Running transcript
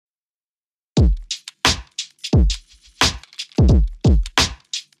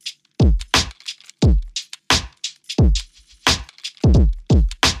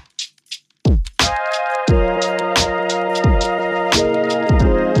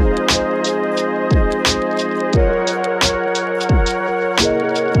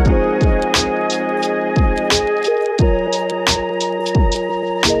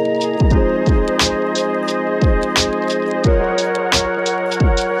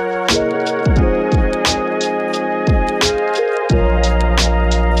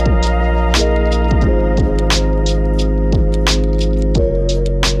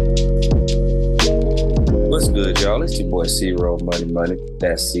boy C-Roll Money Money.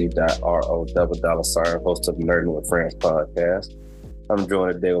 That's C.RO $, host of the Nerding with Friends podcast. I'm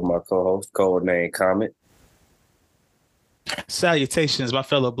joined today with my co-host, Codename Comet. Salutations, my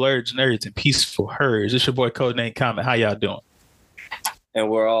fellow blurs, nerds, and peaceful herds. It's your boy Codename Comet. How y'all doing? And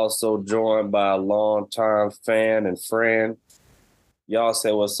we're also joined by a longtime fan and friend. Y'all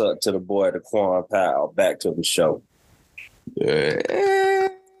say what's up to the boy, Dequan Powell. Back to the show.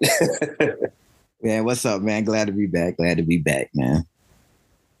 Man, what's up, man? Glad to be back, man.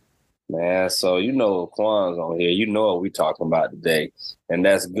 Man, so you know Quan's on here. You know what we talking about today. And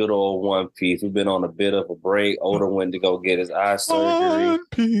that's good old One Piece. We've been on a bit of a break. Oda went to go get his eye surgery. One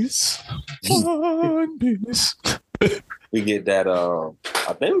Piece. One Piece. We get that, I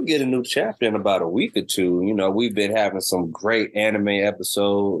think we get a new chapter in about a week or two. You know, we've been having some great anime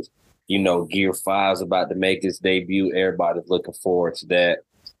episodes. You know, Gear 5's about to make its debut. Everybody's looking forward to that.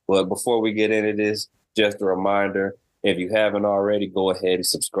 But before we get into this, just a reminder, if you haven't already, go ahead and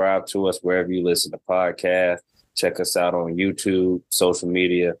subscribe to us wherever you listen to podcasts. Check us out on YouTube, social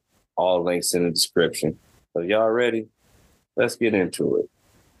media, all links in the description. So y'all ready? Let's get into it.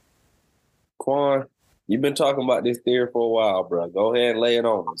 Quan, you've been talking about this theory for a while, bro. Go ahead and lay it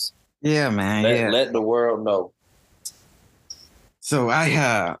on us. Yeah, man. Let the world know. So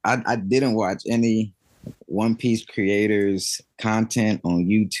I didn't watch any One Piece creators content on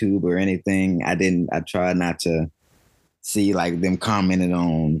YouTube or anything. I tried not to see like them commented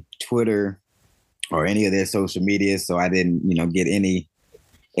on Twitter or any of their social media. So I didn't, get any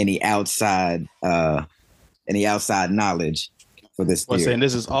outside knowledge for this theory. I'm saying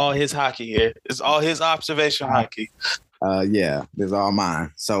this is all his hockey here. It's all his observation hockey. Yeah, this is all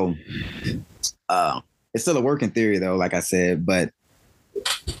mine. So it's still a working theory though, like I said, but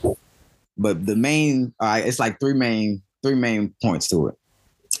the main, it's like three main points to it.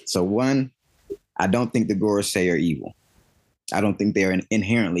 So one, I don't think the Gorosei are evil. I don't think they're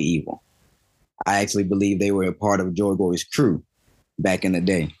inherently evil. I actually believe they were a part of Joy Boy's crew back in the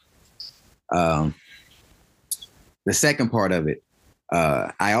day. The second part of it,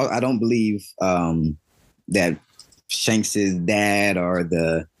 I don't believe that Shanks's dad or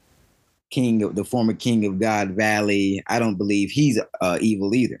the former king of God Valley, I don't believe he's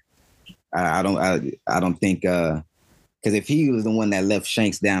evil either. I don't think because if he was the one that left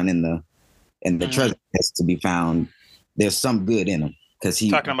Shanks down in the treasure chest to be found, there's some good in him because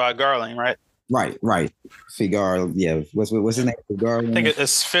he talking about Garland, right? Right. Figar, yeah. What's his name? Garland. I think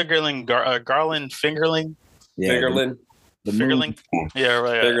it's Fingerling, Garland Fingerling. Yeah, Fingerling. The Fingerling. Yeah,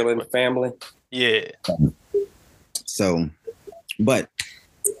 right. Fingerling family. Yeah. So, all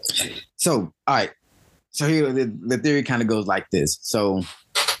right. So here the theory kind of goes like this. So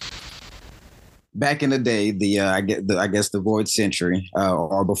back in the day, I guess the Void Century,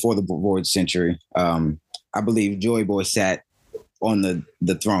 or before the Void Century, I believe Joy Boy sat on the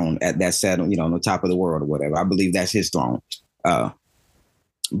throne on the top of the world or whatever. I believe that's his throne.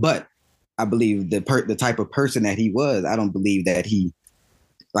 But I believe the type of person that he was, I don't believe that he,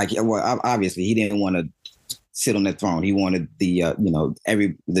 obviously he didn't want to sit on that throne. He wanted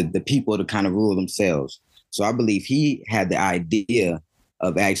the people to kind of rule themselves. So I believe he had the idea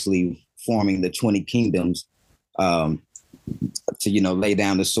of actually forming the 20 kingdoms to lay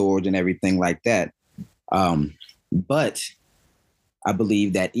down the swords and everything like that. But I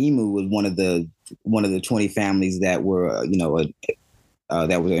believe that Emu was one of the 20 families that were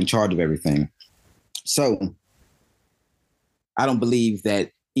that was in charge of everything. So I don't believe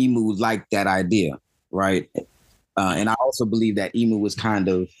that Emu liked that idea, right? And I also believe that Emu was kind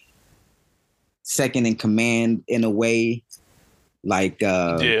of second in command in a way, like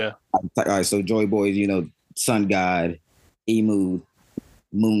yeah. All right, so Joy Boy is sun god, Emu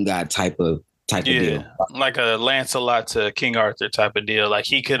moon god type of deal. Like a Lancelot to King Arthur type of deal. Like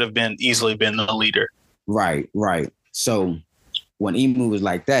he could have easily been the leader. Right. So when Emu was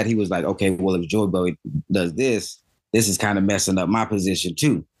like that, he was like, okay, well, if Joy Boy does this is kind of messing up my position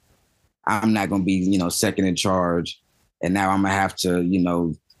too. I'm not going to be, second in charge. And now I'm going to have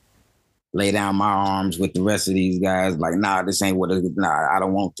to, lay down my arms with the rest of these guys. Like, nah, this ain't I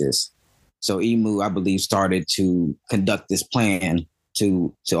don't want this. So Emu, I believe, started to conduct this plan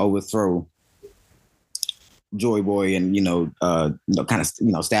to overthrow Joy Boy and, kind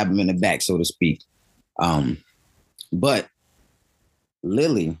of, stab him in the back, so to speak. But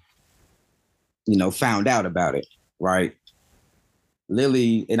Lily, found out about it, right?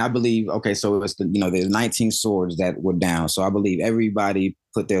 Lily, and I believe, okay, so it's there's 19 swords that were down. So I believe everybody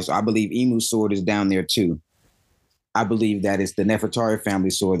put theirs. So I believe Emu's sword is down there too. I believe that it's the Nefertari family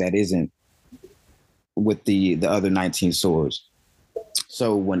sword that isn't with the other 19 swords.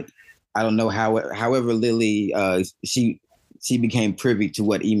 So when I don't know however Lily she became privy to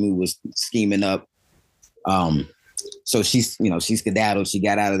what Emu was scheming up. So she skedaddled. She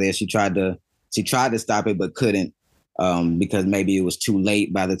got out of there. She tried to stop it, but couldn't, because maybe it was too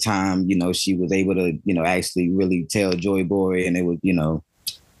late by the time, she was able to, actually really tell Joy Boy, and it was,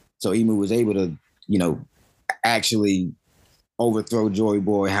 so Emu was able to, actually overthrow Joy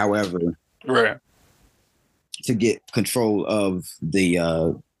Boy. However, right, to get control of the,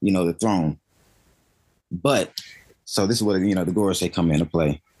 the throne. But so this is where, the Gorosei come into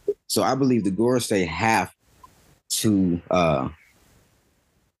play. So I believe the Gorosei have to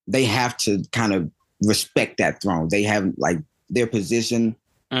kind of respect that throne. They have like their position.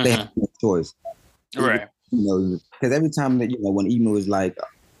 Mm-hmm. They have no choice, right? Because every time that when Emu is like,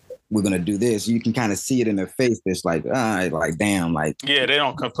 "We're gonna do this," you can kind of see it in their face. It's like, like damn, like yeah, they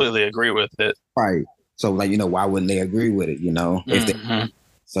don't completely agree with it, right? So like why wouldn't they agree with it? Mm-hmm.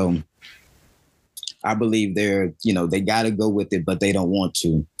 So I believe they got to go with it, but they don't want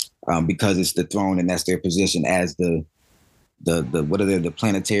to. Because it's the throne and that's their position as the what are they, the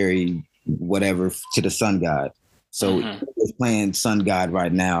planetary whatever to the sun god. So they're playing sun god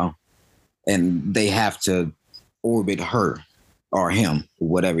right now, and they have to orbit her or him,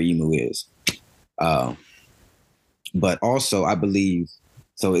 whatever Emu is. But also, I believe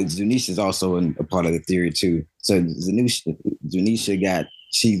Zunisha is also a part of the theory too. So Zunisha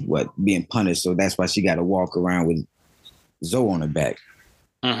she's being punished, so that's why she got to walk around with Zoe on her back.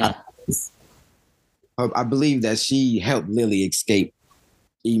 Mm-hmm. I believe that she helped Lily escape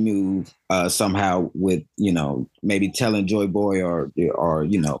Emu somehow with, maybe telling Joy Boy or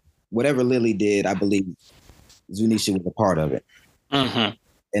whatever Lily did. I believe Zunisha was a part of it. Mm-hmm.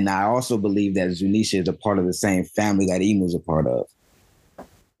 And I also believe that Zunisha is a part of the same family that Emu is a part of.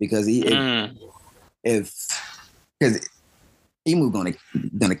 Because because Emu gonna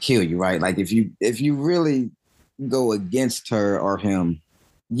kill you, right? Like if you really go against her or him,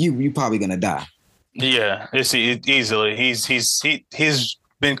 you probably gonna die. Yeah, it's easily. He's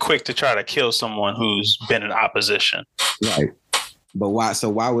been quick to try to kill someone who's been in opposition. Right. But why? So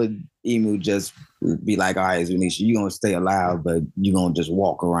why would Emu just be like, all right, Zunisha, you gonna stay alive, but you gonna just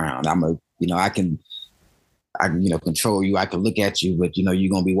walk around? I can control you. I can look at you, but you're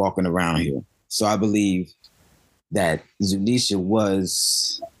gonna be walking around here. So I believe that Zunisha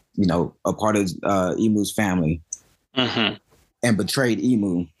was, a part of Emu's family, mm-hmm. and betrayed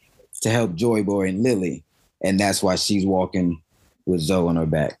Emu to help Joy Boy and Lily, and that's why she's walking with Zoe on her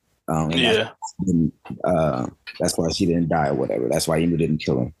back. That's why she didn't die or whatever. That's why Emu didn't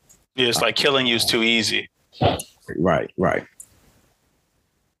kill him. Yeah, it's like killing you is too easy. Right.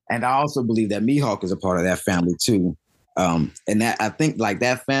 And I also believe that Mihawk is a part of that family too. And that I think like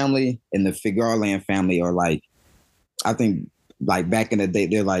that family and the Figuarland family are like, I think like back in the day,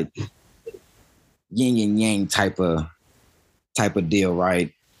 they're like yin and yang type of deal,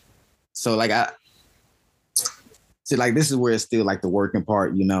 right? So like this is where it's still like the working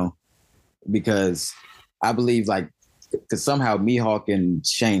part, because I believe because somehow Mihawk and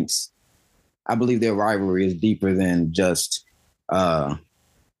Shanks, I believe their rivalry is deeper than just,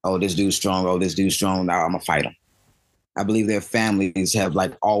 this dude's strong. Oh, this dude's strong. Now I'm gonna fight him. I believe their families have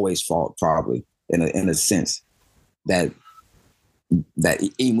like always fought, probably in a sense that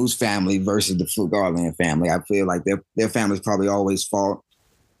Emu's family versus the Flugarland family. I feel like their families probably always fought,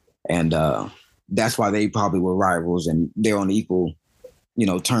 and that's why they probably were rivals, and they're on equal,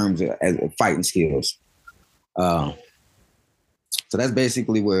 terms as fighting skills. So that's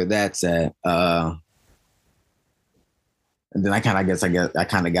basically where that's at. And then I kind of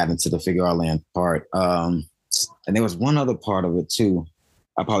got into the Figuarland part. And there was one other part of it too.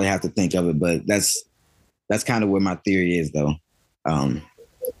 I probably have to think of it, but that's kind of where my theory is though.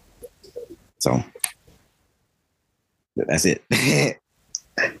 So that's it.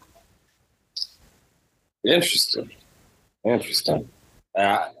 Interesting.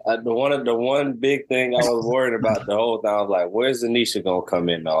 The one big thing I was worried about the whole time, I was like, where's Zunisha gonna come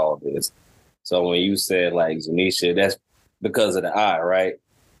into all this? So when you said like Zunisha, that's because of the eye, right?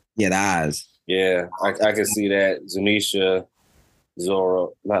 Yeah, the eyes. Yeah, I can see that. Zunisha,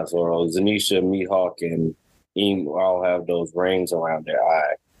 Mihawk, and Emu all have those rings around their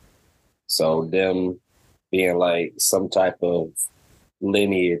eye. So them being like some type of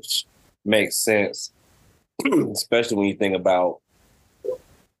lineage makes sense, especially when you think about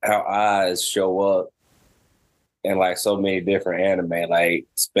how eyes show up in like so many different anime, like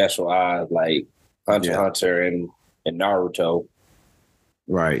special eyes, like Hunter x Hunter and Naruto.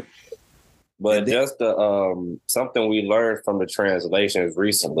 Right. But just something we learned from the translations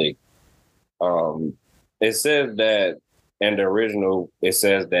recently, it says that in the original, it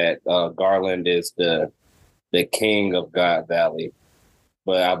says that Garland is the king of God Valley,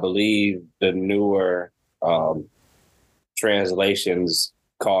 but I believe the newer translations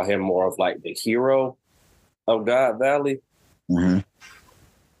call him more of like the hero of God Valley. Mm-hmm.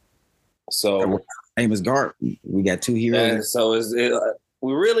 So name is Gart. We got two heroes. So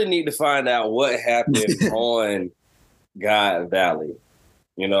we really need to find out what happened on God Valley,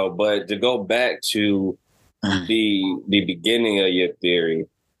 you know. But to go back to the beginning of your theory,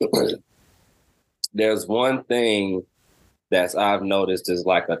 there's one thing that I've noticed is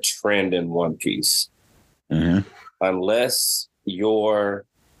like a trend in One Piece. Mm-hmm. Unless you're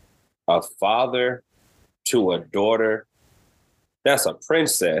a father to a daughter that's a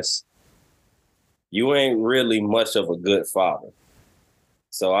princess, you ain't really much of a good father.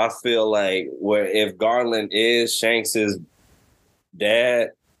 So I feel like if Garland is Shanks's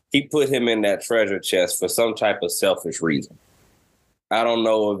dad, he put him in that treasure chest for some type of selfish reason. I don't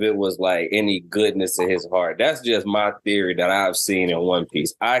know if it was like any goodness in his heart. That's just my theory that I've seen in One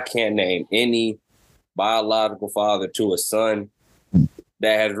Piece. I can't name any biological father to a son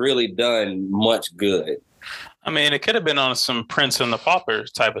that has really done much good. I mean, it could have been on some Prince and the Pauper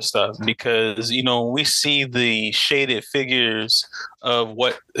type of stuff because, you know, we see the shaded figures of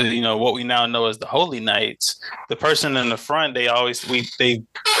what we now know as the Holy Knights. The person in the front,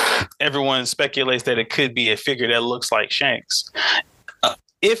 everyone speculates that it could be a figure that looks like Shanks.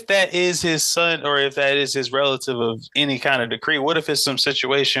 If that is his son or if that is his relative of any kind of decree, what if it's some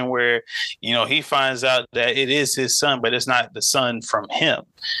situation where, you know, he finds out that it is his son, but it's not the son from him.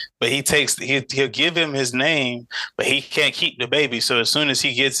 But he'll give him his name, but he can't keep the baby. So as soon as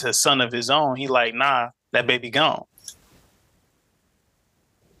he gets a son of his own, he like, nah, that baby gone.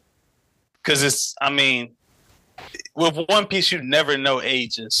 Because with One Piece, you never know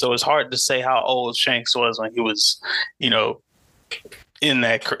ages. So it's hard to say how old Shanks was when he was, you know, in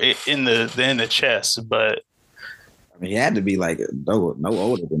the chest, but I mean, he had to be like no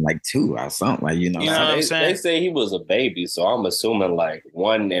older than like 2 or something. Like, you know what I'm saying? They say he was a baby, so I'm assuming like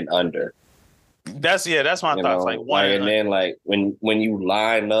 1 and under. That's my thoughts. Like 1 and then like when you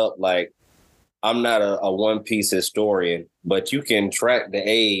line up, like I'm not a One Piece historian, but you can track the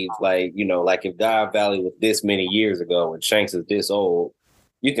age. Like, you know, like if God Valley was this many years ago and Shanks is this old,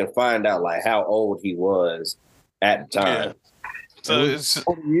 you can find out like how old he was at the time. Yeah. So it's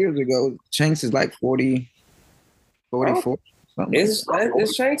 40 years ago. Shanks is like 40, 44. Is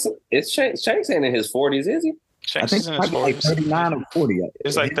Shanks ain't in his 40s, is he? Shanks I think it's like 39 or 40.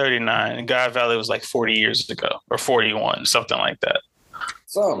 It's like 39. And God Valley was like 40 years ago or 41, something like that.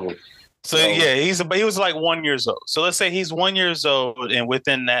 So yeah, he was like 1 year old. So let's say he's 1 year old, and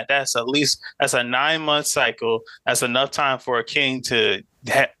within that's a 9-month cycle. That's enough time for a king to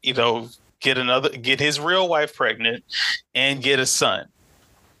get his real wife pregnant and get a son.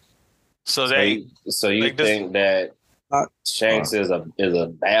 So you think that Shanks is a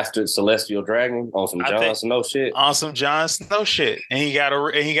bastard celestial dragon on some Jon Snow shit? On some Jon Snow shit. And he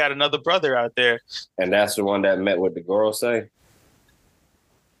got another brother out there. And that's the one that met with the Gorosei?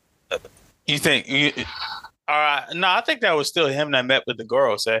 You think all right. No, I think that was still him that met with the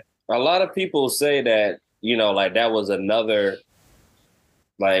Gorosei. A lot of people say that, you know, like that was another,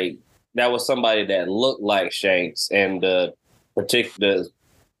 like that was somebody that looked like Shanks, and the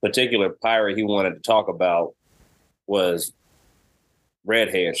particular pirate he wanted to talk about was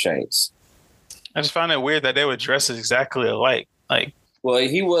red-haired Shanks. I just found it weird that they were dressed exactly alike. Like, well,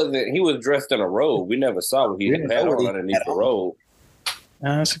 he was dressed in a robe. We never saw what he had on underneath the robe.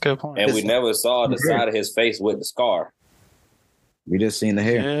 That's a good point. And we never saw the side of his face with the scar. We just seen the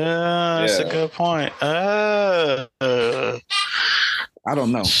hair. Yeah, that's a good point. I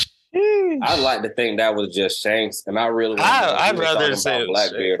don't know. I'd like to think that was just Shanks, and I really I'd rather say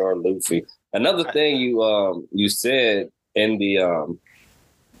Blackbeard or Luffy. Another thing you said in the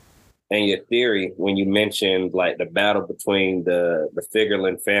in your theory when you mentioned like the battle between the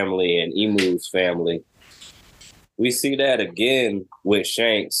Figureland family and Emu's family, we see that again with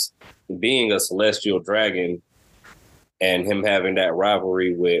Shanks being a celestial dragon and him having that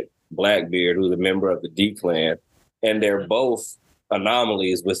rivalry with Blackbeard, who's a member of the Dequan, and they're both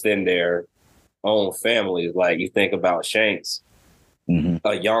anomalies within their own families. Like you think about Shanks, a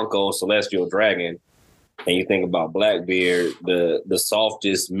Yonko celestial dragon, and you think about Blackbeard, the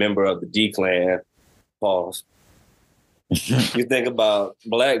softest member of the D-Clan. Pause. You think about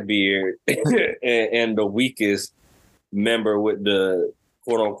Blackbeard and the weakest member with the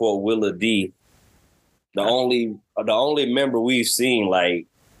quote unquote Willa D. The only member we've seen like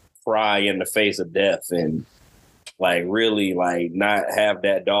cry in the face of death and like really like not have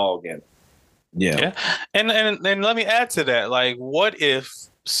that dog in it. Yeah. And let me add to that. Like, what if,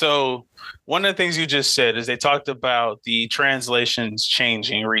 so one of the things you just said is they talked about the translations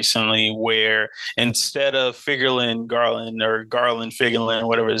changing recently, where instead of Figurlin Garland or Garland Figurlin,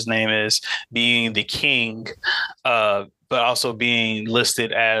 whatever his name is, being the king, but also being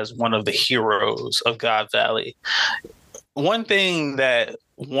listed as one of the heroes of God Valley. One thing that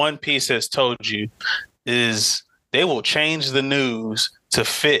One Piece has told you is they will change the news to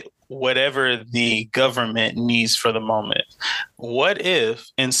fit whatever the government needs for the moment. What if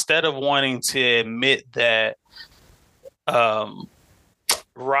instead of wanting to admit that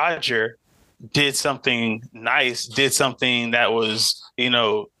Roger did something nice, did something that was,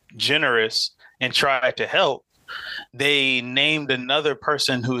 generous and tried to help, they named another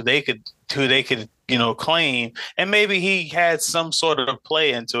person who they could claim, and maybe he had some sort of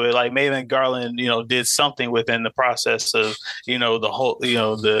play into it. Like maybe Garland, did something within the process of, the whole,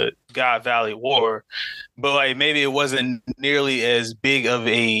 the God Valley War, but like maybe it wasn't nearly as big of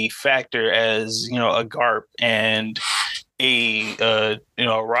a factor as, a Garp and a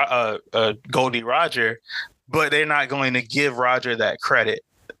Goldie Roger, but they're not going to give Roger that credit.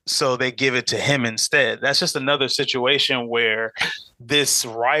 So they give it to him instead. That's just another situation where this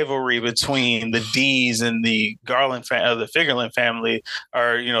rivalry between the D's and the the Figurlin family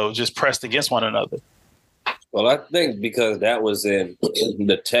are, just pressed against one another. Well, I think because that was in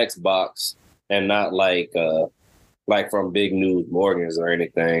the text box and not like from Big News Morgans or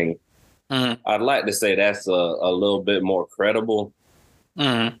anything, I'd like to say that's a little bit more credible.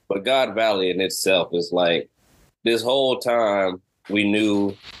 But God Valley in itself is like, this whole time we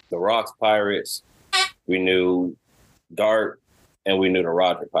knew the Rocks Pirates, we knew Garp, and we knew the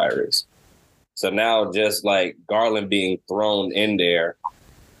Roger Pirates. So now just like Garland being thrown in there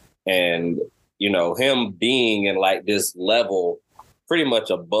and, him being in like this level pretty much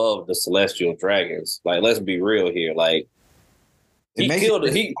above the Celestial Dragons. Like, let's be real here. Like, he killed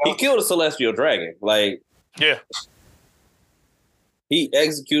a Celestial Dragon. Like, yeah. He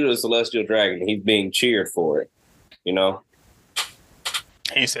executed a Celestial Dragon. He's being cheered for it,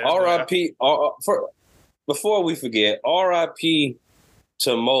 He said, R.I.P. Before we forget, R.I.P. to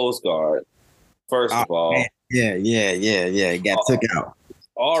Mosgard. First of all, man. Yeah. Got took out.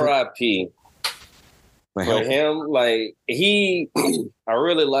 R.I.P. for him. Like I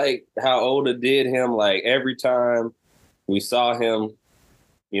really like how Oda did him. Like every time we saw him,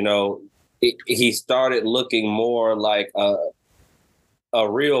 he started looking more like a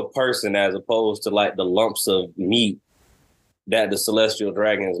real person as opposed to like the lumps of meat that the Celestial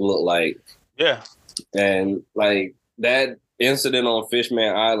Dragons look like. Yeah. And like that incident on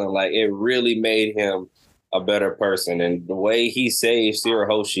Fishman Island, like it really made him a better person. And the way he saved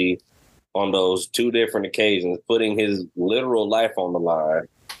Shirahoshi on those two different occasions, putting his literal life on the line.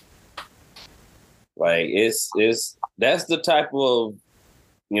 Like that's the type of,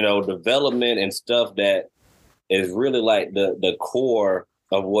 development and stuff that is really like the core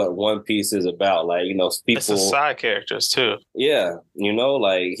of what One Piece is about. Like, people. It's the side characters too. Yeah.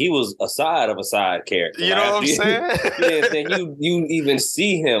 Like he was a side of a side character. You know what I'm saying? Yeah. Then you even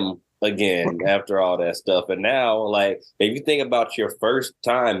see him again after all that stuff. And now, like, if you think about your first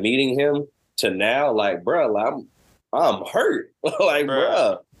time meeting him to now, like, bro, I'm hurt. Like,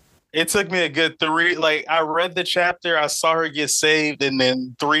 bro. It took me a good I read the chapter, I saw her get saved, and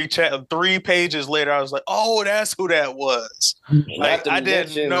then three pages later, I was like, oh, that's who that was. Like, I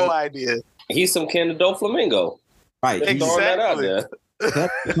had no idea. He's some kin to Doflamingo. Right. Exactly. Throwing that out there.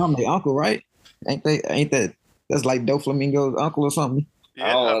 That's my uncle, right? Ain't that that's like Doflamingo's uncle or something?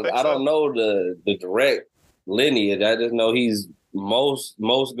 Yeah, I don't know the direct lineage. I just know he's most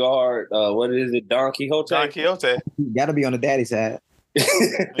guard. What is it? Don Quixote. Don Quixote. Got to be on the daddy side. You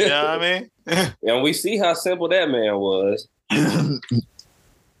know what I mean? And we see how simple that man was.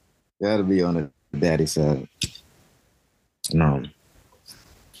 Gotta be on the daddy side. No.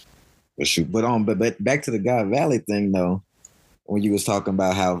 But shoot. But back to the God Valley thing though, when you was talking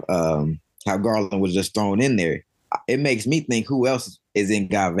about how Garland was just thrown in there, it makes me think who else is in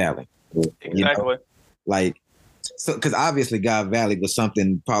God Valley. Exactly. Like, so because obviously God Valley was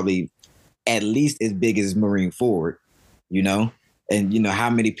something probably at least as big as Marine Ford, And how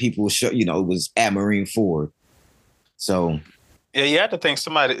many people was at Marine Ford. So yeah, you have to think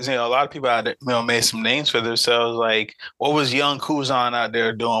somebody, a lot of people out there, made some names for themselves. Like, what was young Kuzan out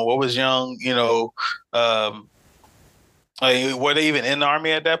there doing? What was young, were they even in the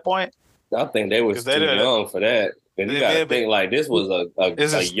army at that point? I think they was too young for that. And you got to think like this was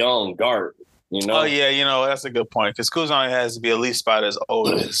a young Garp. Oh yeah, that's a good point because Kuzan has to be at least about as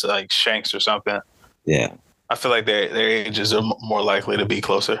old as like Shanks or something. Yeah. I feel like their ages are more likely to be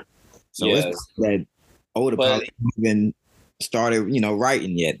closer. So Yes. it's that older But- probably even started,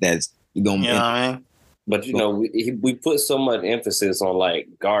 writing yet. That's going. You know what I mean? But we put so much emphasis on like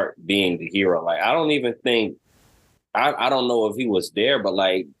Garp being the hero. Like I don't even think I don't know if he was there, but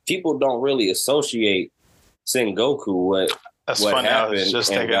like people don't really associate Sengoku what funny. happened I was just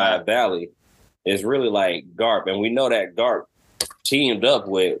in thinking God that. Valley is really like Garp, and we know that Garp teamed up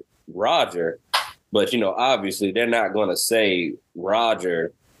with Roger, but obviously they're not going to say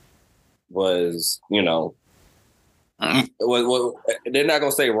Roger was they're not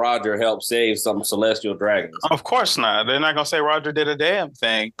gonna say Roger helped save some celestial dragons. Of course not. They're not gonna say Roger did a damn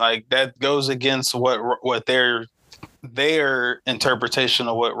thing. Like that goes against what their interpretation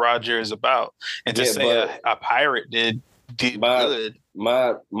of what Roger is about. And to say a pirate did good.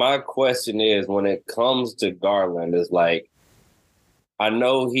 My question is, when it comes to Garland, is like, I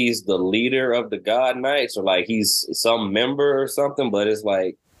know he's the leader of the God Knights, or like he's some member or something, but it's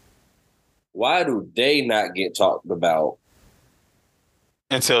like, why do they not get talked about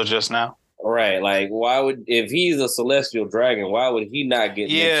until just now? Right, like why would, if he's a celestial dragon, why would he not get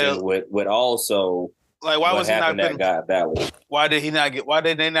mentioned with also like why was he not at God Valley? Why did he not get? Why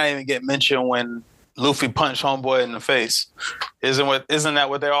did they not even get mentioned when Luffy punched homeboy in the face? Isn't that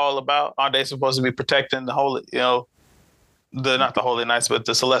what they're all about? Aren't they supposed to be protecting the holy, not the holy knights, but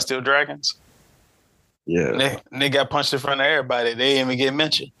the celestial dragons? Yeah, they got punched in front of everybody. They didn't even get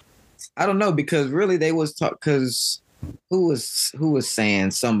mentioned. I don't know, because really they was because who was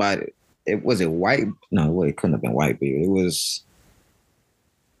saying somebody? It was White? No, it couldn't have been Whitebeard. It was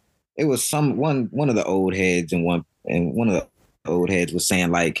one of the old heads, and one of the old heads was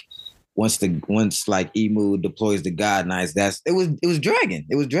saying like once like Emu deploys the God Knights, it was Dragon.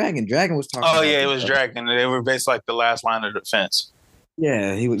 It was Dragon. Dragon was talking. Oh yeah, it was Dragon. They were basically like the last line of defense.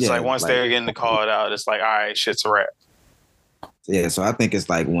 Yeah, he was. It's like once they're getting called out, it's like, all right, shit's a wrap. Yeah, so I think it's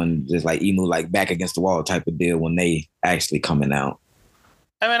like when just like Emu like back against the wall type of deal when they actually coming out.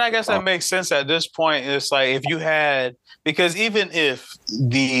 I mean, I guess that makes sense at this point. It's like if you had, because even if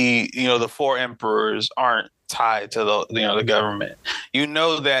the four emperors aren't tied to the government,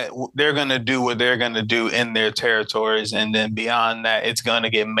 that they're going to do what they're going to do in their territories, and then beyond that, it's going to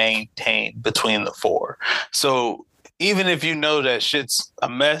get maintained between the four. So even if that shit's a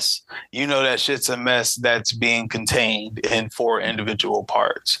mess, that shit's a mess that's being contained in four individual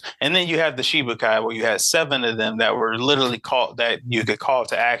parts. And then you have the Shibukai, where you had 7 of them that were literally called, that you could call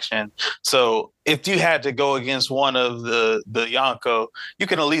to action. So if you had to go against one of the Yonko, you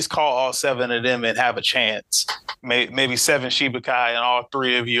can at least call all 7 of them and have a chance. Maybe 7 Shibukai and all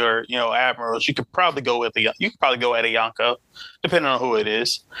 3 of your admirals. You could probably go at a Yonko, depending on who it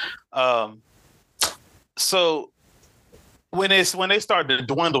is. So when they start to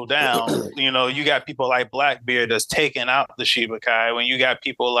dwindle down, you got people like Blackbeard that's taking out the Shibukai. When you got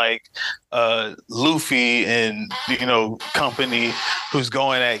people like Luffy and company who's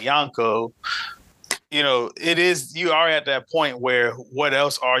going at Yonko, you are at that point where what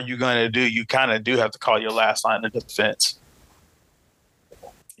else are you going to do? You kind of do have to call your last line of defense.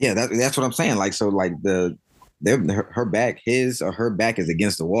 Yeah, that's what I'm saying. Like, so like her back is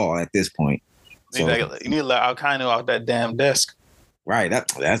against the wall at this point. You need to let Akainu out that damn desk. Right.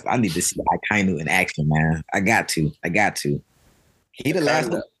 That's I need to see Akainu in action, man. I got to. He the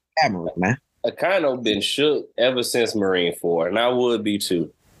last admiral, man. Akainu been shook ever since Marine 4, and I would be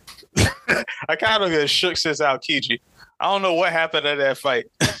too. Akainu been shook since Aokiji. I don't know what happened at that fight.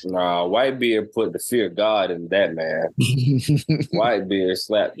 Nah, Whitebeard put the fear of God in that man. Whitebeard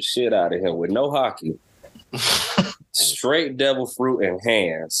slapped the shit out of him with no hockey. Straight devil fruit in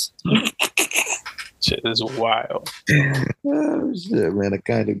hands. Shit is wild. Oh shit, man!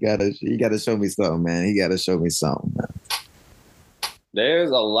 He gotta show me something, man. He gotta show me something, man. There's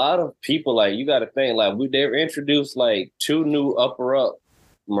a lot of people, like, you gotta think, like, they've introduced like 2 new upper up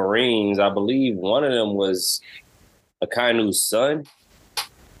Marines. I believe one of them was Akainu's son.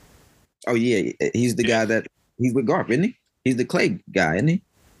 Oh yeah, he's the guy he's with Garp, isn't he? He's the clay guy, isn't he?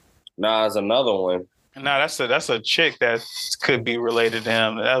 Nah, it's another one. No, that's a chick that could be related to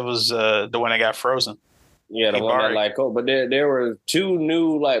him. That was the one that got frozen. Yeah, the one that like, but there were 2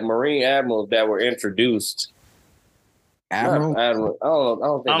 new like Marine admirals that were introduced. Admiral? I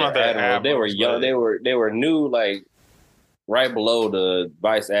don't think they're admirals. They were young. They were new, like right below the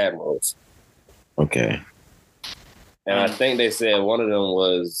vice admirals. Okay. And I think they said one of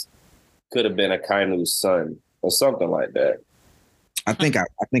them could have been Akainu's son or something like that. I think I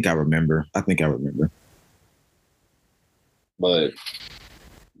remember. But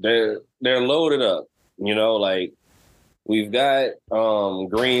they're loaded up, like we've got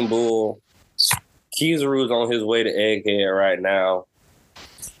Green Bull. Kizaru's on his way to Egghead right now.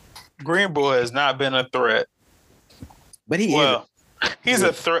 Green Boy has not been a threat. But he's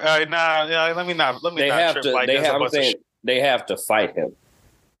a threat. Let me not trip like this. I'm saying they have to fight him.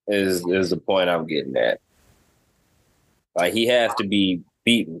 Is the point I'm getting at? Like he has to be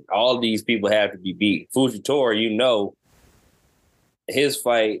beaten. All these people have to be beat. Fujitora, his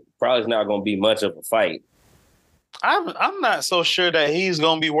fight probably is not going to be much of a fight. I'm not so sure that he's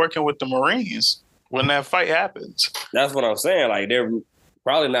going to be working with the Marines when that fight happens. That's what I'm saying. Like they're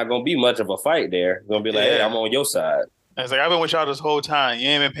probably not going to be much of a fight there. It's going to be like, hey, I'm on your side. It's like, I've been with y'all this whole time. You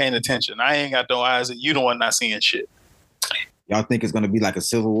ain't been paying attention. I ain't got no eyes. You the one not seeing shit. Y'all think it's going to be like a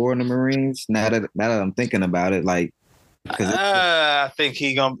civil war in the Marines? Now that I'm thinking about it, like, I think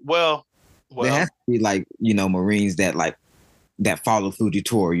he gonna. Well, there has to be like Marines that follow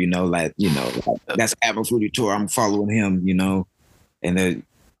Fujitora. Like that's Admiral Fujitora. I'm following him. And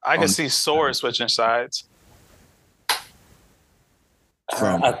I can see Sword switching sides.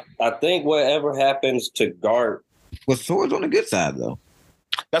 I think whatever happens to Garp. Well, Sword's on the good side though.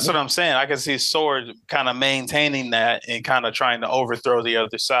 That's what I'm saying. I can see Sword kind of maintaining that and kind of trying to overthrow the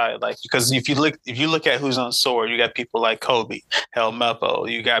other side. Like, because if you look at who's on Sword, you got people like Kobe,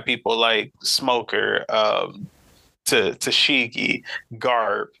 Helmeppo, you got people like Smoker, Tashigi,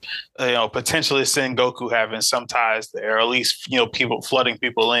 Garp, potentially Sengoku having some ties there, or at least people flooding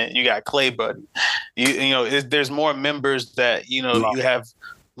people in. You got Clay Buddy. There's more members that you have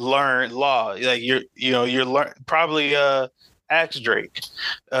learned law. Like you're probably Axe Drake,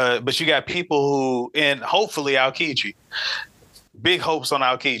 but you got people who, and hopefully Aokiji. Big hopes on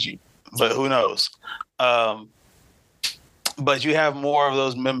Aokiji, but who knows? But you have more of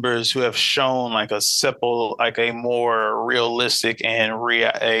those members who have shown like a more realistic and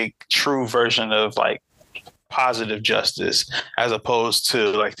a true version of like positive justice, as opposed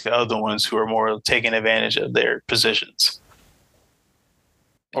to like the other ones who are more taking advantage of their positions.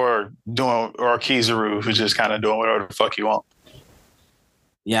 Or Kizaru, who's just kind of doing whatever the fuck you want.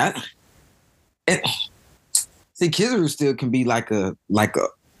 Yeah. See, Kizaru still can be like a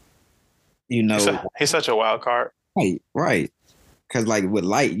he's such a wild card. Right. Because like with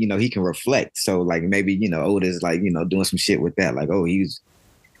Light, he can reflect. So like maybe, Oda's like, doing some shit with that. Like, oh, he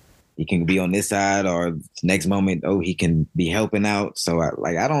can be on this side, or next moment, oh, he can be helping out. So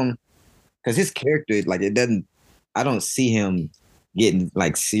I don't, because his character, like I don't see him getting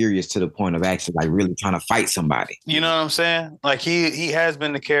like serious to the point of actually like really trying to fight somebody. You know what I'm saying? Like he has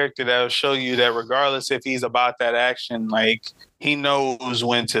been the character that will show you that regardless if he's about that action, like he knows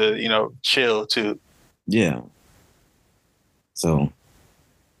when to, chill too. Yeah. So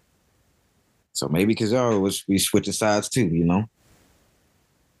maybe Kizaru we switching sides too,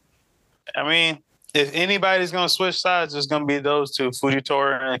 I mean, if anybody's gonna switch sides, it's gonna be those two,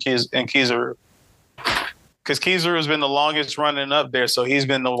 Fujitora and Kizaru. Because Kizaru has been the longest running up there, so he's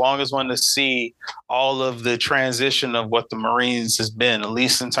been the longest one to see all of the transition of what the Marines has been, at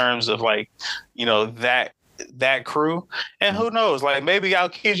least in terms of like, that crew. And who knows, like maybe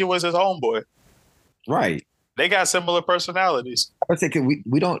Aokiji was his homeboy. Right. They got similar personalities. I think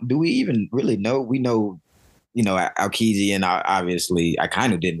do we even really know? We know, Aokiji and obviously I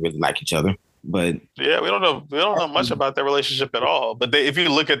kind of didn't really like each other. But yeah, we don't know much about their relationship at all. But if you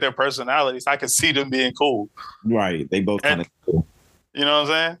look at their personalities, I can see them being cool. Right. They both kind of cool. You know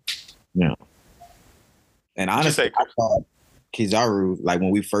what I'm saying? Yeah. And honestly, I thought Kizaru, like when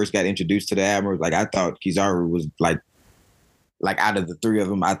we first got introduced to the Admiral, like I thought Kizaru was like out of the three of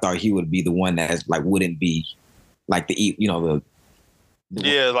them, I thought he would be the one that like wouldn't be like like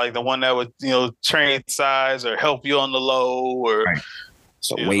the one that would train size or help you on the low or. Right.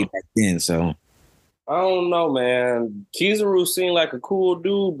 So way back then, so I don't know, man. Kizaru seemed like a cool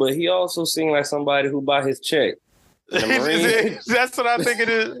dude, but he also seemed like somebody who bought his check. The Marines, that's what I think it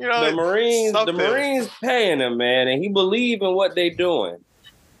is. The Marines paying him, man, and he believe in what they doing.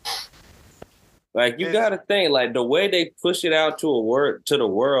 Like you got to think, like the way they push it out to the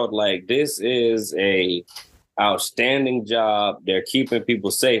world, like this is a outstanding job. They're keeping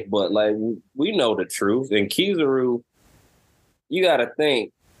people safe, but like we know the truth. And Kizaru, you got to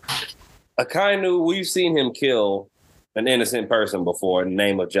think, Akainu, we've seen him kill an innocent person before in the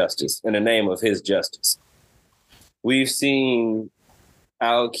name of justice, in the name of his justice. We've seen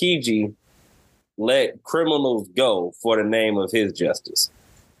Aokiji let criminals go for the name of his justice.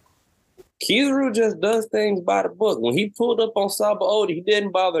 Kizaru just does things by the book. When he pulled up on Sabaody, he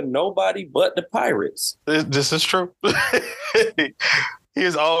didn't bother nobody but the pirates. This is true. He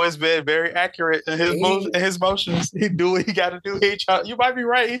has always been very accurate in his motions. He do what he got to do. You might be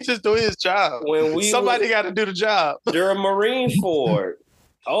right. He's just doing his job. Somebody got to do the job. You're a Marine Ford.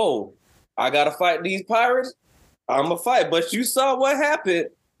 Oh, I got to fight these pirates? I'm going to fight. But you saw what happened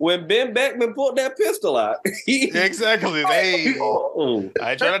when Ben Beckman pulled that pistol out. Exactly. I ain't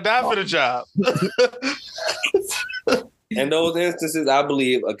trying to die for the job. In those instances, I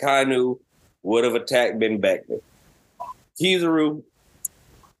believe Akainu would have attacked Ben Beckman. Kizaru,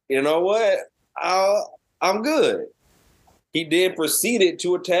 you know what? I'm good. He then proceeded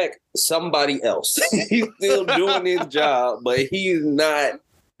to attack somebody else. He's still doing his job, but he's not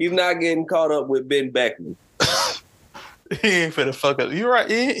getting caught up with Ben Beckman. He ain't finna fuck up. You're right.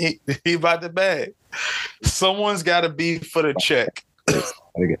 He about the bag. Someone's got to be for the check.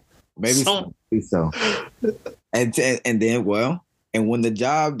 Maybe so. And then, well, and when the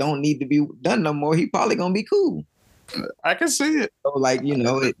job don't need to be done no more, he probably gonna be cool. I can see it. So, like, you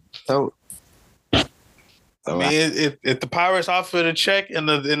know, I mean, if the Pirates offer the check and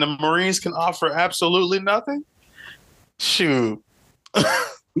the Marines can offer absolutely nothing, shoot,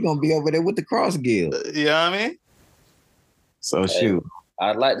 we're gonna be over there with the cross guild. You know what I mean? So shoot,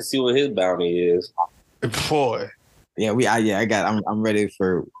 I'd like to see what his bounty is. Boy, yeah, I'm ready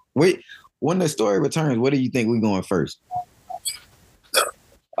for. Wait, when the story returns, what do you think we're going first?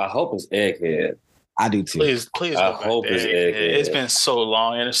 I hope it's Egghead. I do too. Please. I hope it's Egghead. It's been so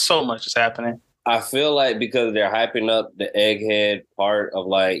long and there's so much is happening. I feel like because they're hyping up the Egghead part of,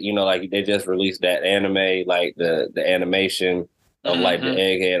 like, you know, like they just released that anime, like the animation of like the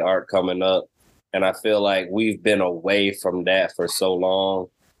Egghead art coming up. And I feel like we've been away from that for so long.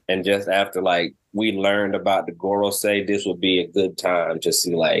 And just after like we learned about the Gorosei, this would be a good time to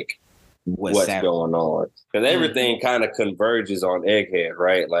see like what's going on. Because everything kind of converges on Egghead,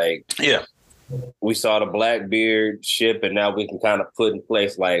 right? Like, yeah. We saw the Blackbeard ship, and now we can kind of put in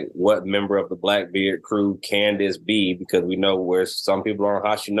place like what member of the Blackbeard crew can this be, because we know where some people are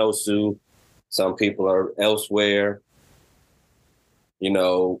on Hashinosu, some people are elsewhere. You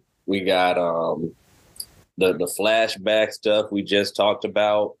know, we got the flashback stuff we just talked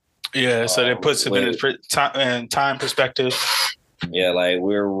about. Yeah, so that puts it in time perspective. Yeah, like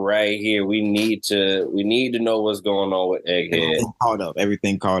we're right here. We need to know what's going on with Egghead.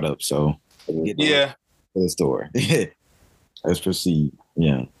 Everything caught up. So yeah, for the story. Let's proceed.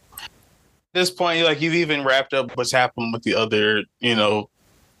 Yeah. At this point, you've even wrapped up what's happened with the other, I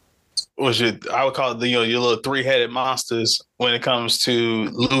would call it your little three-headed monsters when it comes to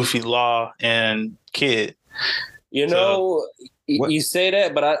Luffy, Law, and Kid. You say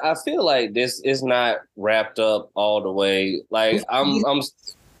that, but I feel like this is not wrapped up all the way. Like I'm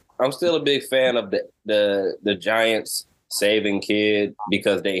still a big fan of the Giants saving Kid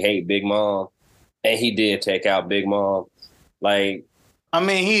because they hate Big Mom, and he did take out Big Mom. Like, I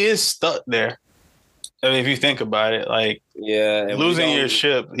mean, he is stuck there. I mean, if you think about it, like, yeah, losing your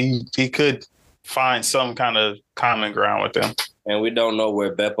ship, he could find some kind of common ground with them. And we don't know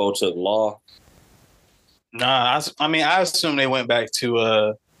where Beppo took Law. Nah, I assume they went back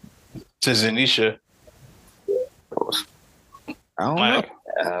to Zanisha. I don't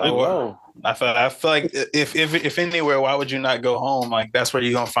know. I feel like if anywhere, why would you not go home? Like, that's where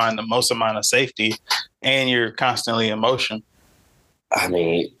you're gonna find the most amount of safety, and you're constantly in motion. I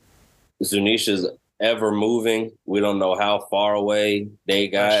mean, Zunisha's ever moving. We don't know how far away they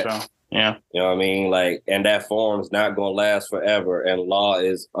got. Yeah, you know what I mean. Like, and that form's not gonna last forever, and Law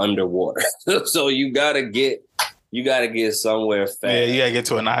is underwater. So you gotta get somewhere fast. Yeah, you gotta get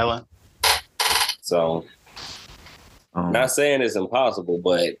to an island. So. Not saying it's impossible,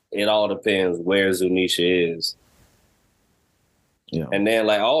 but it all depends where Zunisha is. Yeah. And then,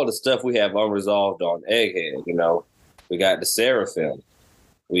 like, all the stuff we have unresolved on Egghead, we got the Seraphim,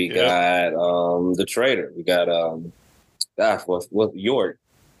 we got the Traitor, we got what York,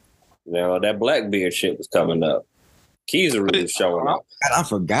 that Blackbeard shit was coming up. Kizaru was showing up. I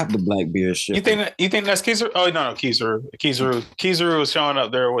forgot the Blackbeard shit. You think that's Kizaru? Oh no, Kizaru was showing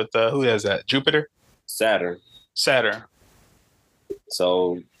up there with who has that? Jupiter, Saturn.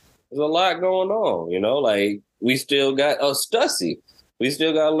 So there's a lot going on, like we still got Stussy. We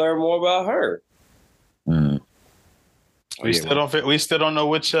still got to learn more about her. We still don't know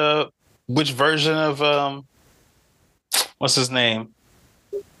which version of what's his name?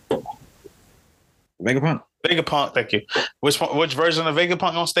 Vegapunk, thank you. Which version of Vegapunk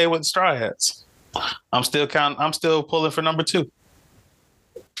gonna stay with the Straw Hats? I'm still pulling for number 2.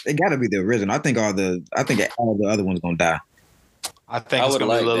 It got to be the original. I think all the other ones gonna die. I think it's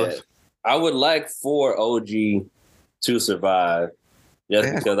gonna be Lilith. That. I would like for OG to survive,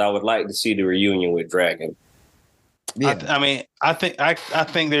 just because I would like to see the reunion with Dragon. Yeah. I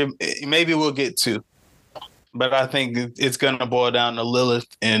think there maybe we'll get 2, but I think it's gonna boil down to Lilith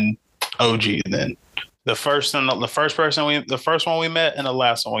and OG. Then the first one we met, and the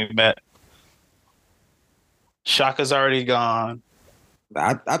last one we met. Shaka's already gone.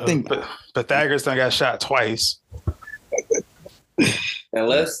 I think Pythagoras done got shot twice. And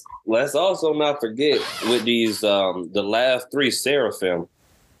let's also not forget with these the last three Seraphim.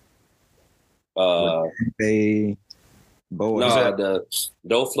 The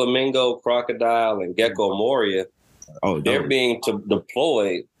Doflamingo, Crocodile, and Gecko Moria. They're being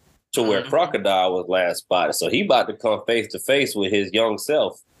deployed to where Crocodile was last spotted. So he about to come face to face with his young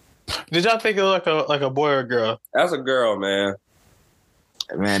self. Did y'all think it looked like a boy or a girl? That's a girl, man.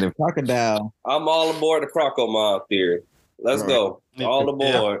 Man, if Crocodile, I'm all aboard the Croco Mob theory. Let's go. All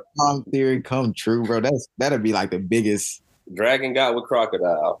aboard. Mom theory come true, bro. That'll be like the biggest. Dragon got with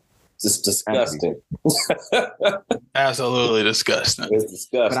Crocodile. It's disgusting. Absolutely disgusting. It's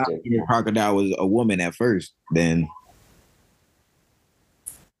disgusting. But if Crocodile was a woman at first, then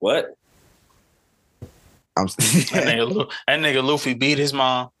what? That nigga Luffy beat his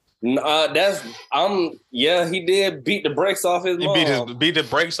mom. He did beat the brakes off his mom. He beat the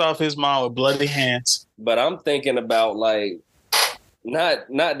brakes off his mom with bloody hands. But I'm thinking about like not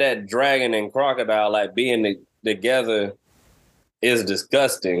that Dragon and Crocodile like being together is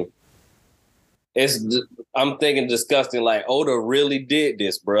disgusting. I'm thinking disgusting. Like Oda really did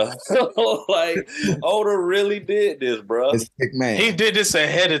this, bro. Like Oda really did this, bro. Man. He did this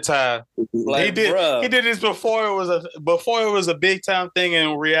ahead of time. Like, he did this before it was a big time thing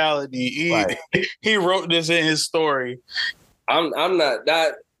in reality. He wrote this in his story. I'm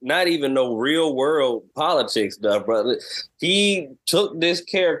not even no real world politics stuff, brother. He took this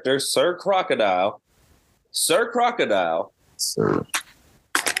character, Sir Crocodile.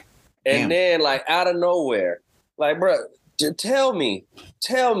 And then, like, out of nowhere, like, bro, tell me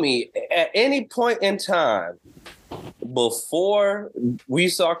at any point in time before we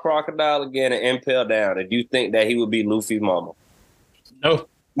saw Crocodile again and Impel Down, did you think that he would be Luffy's mama? No.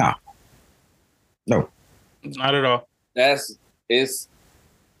 No. Not at all. I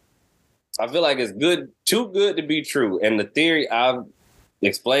feel like it's too good to be true. And the theory, I've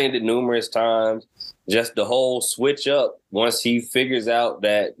explained it numerous times. Just the whole switch up once he figures out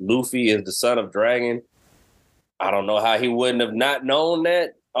that Luffy is the son of Dragon. I don't know how he wouldn't have not known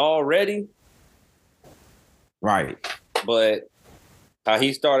that already. Right. But how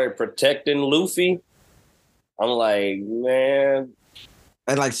he started protecting Luffy, I'm like, man.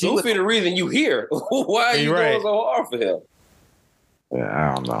 And like Luffy the reason you here. Why are you going so hard for him? Yeah,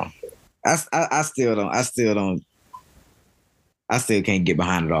 I don't know. I still can't get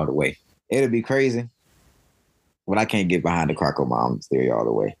behind it all the way. It'll be crazy, but I can't get behind the Croco Mom's theory all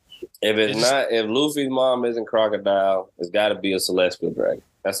the way. If Luffy's mom isn't Crocodile, it's got to be a Celestial Dragon.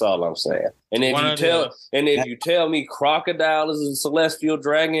 That's all I'm saying. And if you tell me Crocodile is a Celestial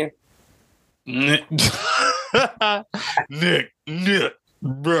Dragon, Nick,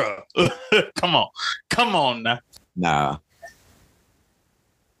 bro, come on now.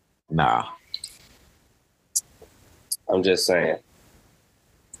 Nah. I'm just saying.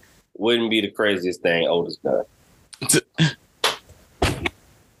 Wouldn't be the craziest thing Oda's done.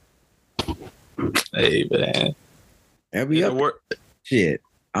 Hey, man. Shit.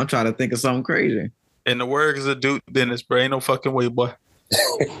 I'm trying to think of something crazy. In the words of Duke Dennis, bro, ain't no fucking way, boy.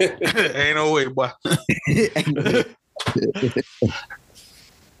 Ain't no way, boy.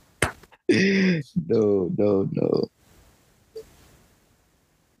 No.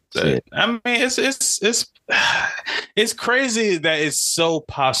 Shit. I mean, it's crazy that it's so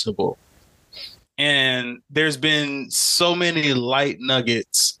possible. And there's been so many light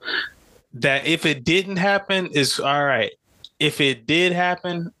nuggets that if it didn't happen, it's all right. If it did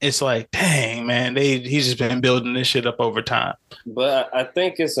happen, it's like, dang, man, he's just been building this shit up over time. But I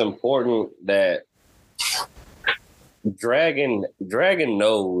think it's important that Dragon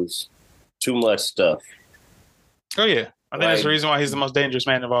knows too much stuff. Oh, yeah. I think that's the reason why he's the most dangerous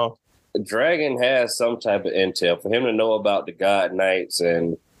man of all. Dragon has some type of intel. For him to know about the God Knights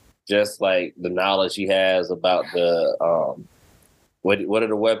and just like the knowledge he has about the what are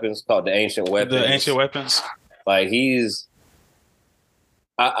the weapons called? The ancient weapons. The ancient weapons. Like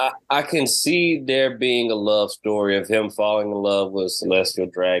I can see there being a love story of him falling in love with Celestial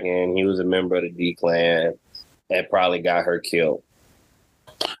Dragon. He was a member of the D Clan and probably got her killed.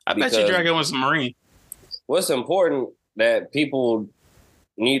 I bet you Dragon was a Marine. What's important that people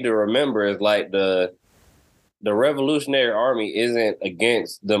need to remember is like the Revolutionary Army isn't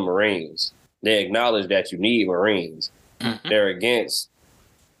against the Marines. They acknowledge that you need Marines. Mm-hmm. They're against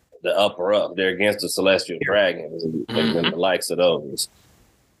the upper up. They're against the Celestial Dragons and the likes of those.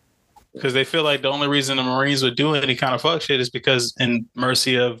 Because they feel like the only reason the Marines would do any kind of fuck shit is because in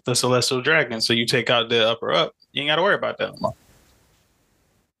mercy of the Celestial Dragon. So you take out the upper up, you ain't got to worry about that anymore.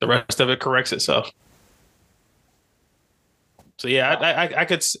 The rest of it corrects itself. So yeah,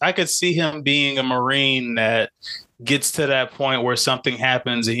 I could see him being a Marine that gets to that point where something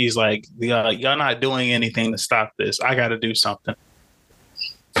happens and he's like, y'all not doing anything to stop this. I got to do something.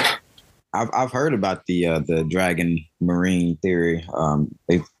 I've heard about the Dragon Marine theory.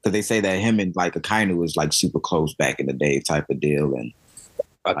 Because they say that him and like Akainu was like super close back in the day, type of deal, and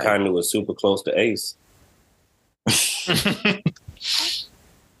Akainu was super close to Ace.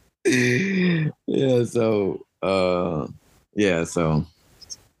 Yeah. So.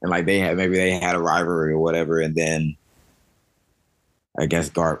 And like they had a rivalry or whatever, and then I guess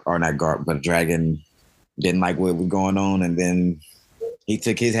but Dragon didn't like what was going on, and then he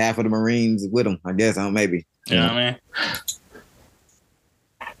took his half of the Marines with him. I guess, maybe. You know what I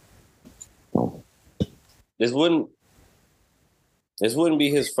mean? This wouldn't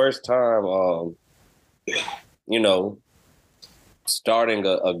be his first time. Starting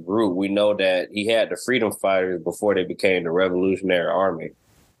a group. We know that he had the Freedom Fighters before they became the Revolutionary Army.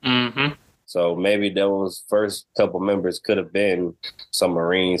 Mm-hmm. So maybe those first couple members could have been some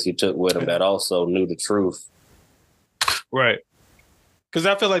Marines he took with him that also knew the truth. Right. Because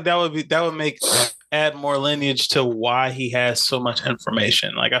I feel like that would add more lineage to why he has so much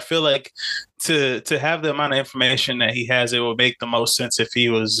information. Like I feel like to have the amount of information that he has, it would make the most sense if he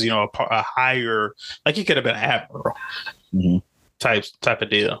was, a higher, like he could have been an admiral. Mm-hmm. type of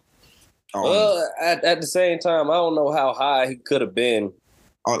deal. Well, at the same time, I don't know how high he could have been.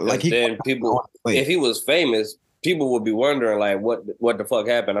 If he was famous, people would be wondering like what the fuck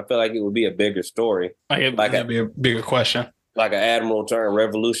happened. I feel like it would be a bigger story. It'd be a bigger question. Like an admiral turned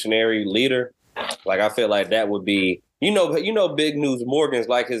revolutionary leader. Like I feel like that would be Big News Morgan's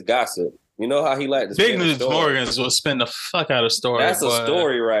like his gossip. You know how he liked to Big News Morgan's will spin the fuck out of story. That's a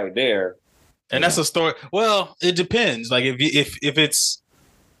story right there. And that's a story. Well, it depends. Like if it's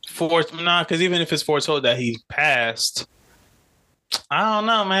because even if it's foretold that he passed, I don't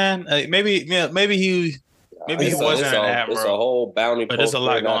know, man. Maybe he wasn't an admiral. It's a whole bounty, but there's a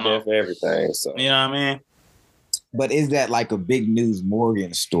lot going on for everything. So you know what I mean. But is that like a Big News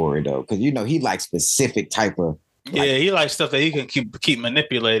Morgan story though? Because he likes specific type of. He likes stuff that he can keep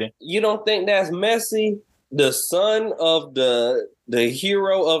manipulating. You don't think that's messy? The son of the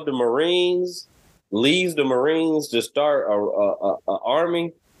hero of the Marines leaves the Marines to start a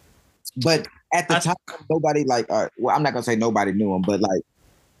army. But at the time, nobody I'm not gonna say nobody knew him, but like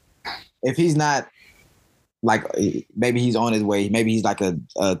if he's not like maybe he's on his way, maybe he's like a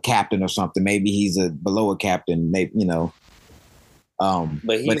captain or something, maybe he's below a captain, maybe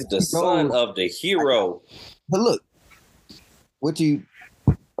But he's the son of the hero. But look,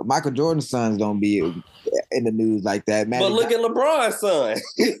 Michael Jordan's sons don't be in the news like that, man. But look at LeBron's son.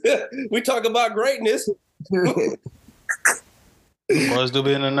 We talk about greatness. Boys do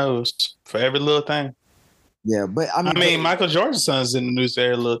be in the news for every little thing. Yeah, but Michael Jordan's son's in the news for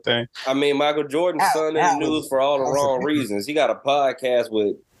every little thing. Michael Jordan's son in the news for all the wrong reasons. He got a podcast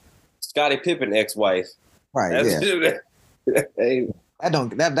with Scottie Pippen's ex-wife. Right. That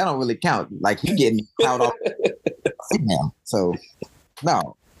don't really count. Like you getting out off now. So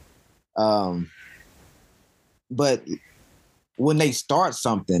no. But when they start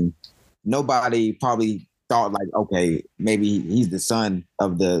something, nobody probably thought like, okay, maybe he's the son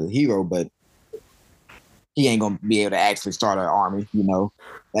of the hero, but he ain't gonna be able to actually start an army.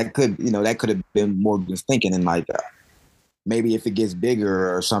 That could have been Morgan's thinking, and like maybe if it gets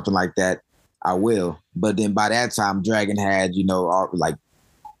bigger or something like that, I will. But then by that time, Dragon had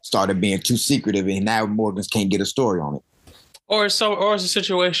started being too secretive, and now Morgan's can't get a story on it. Or it's a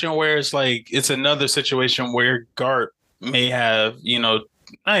situation where it's another situation where Garp may have,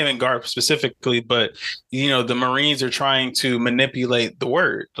 not even Garp specifically, but the Marines are trying to manipulate the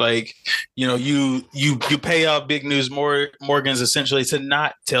word. Like, you pay out Big News Morgan's essentially to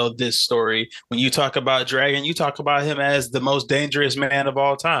not tell this story. When you talk about Dragon, you talk about him as the most dangerous man of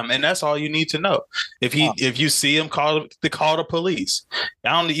all time, and that's all you need to know. If you see him, call the police.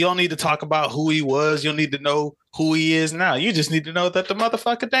 You don't need to talk about who he was. You don't need to know who he is now. You just need to know that the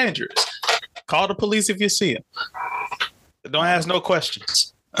motherfucker dangerous. Call the police if you see him. Don't ask no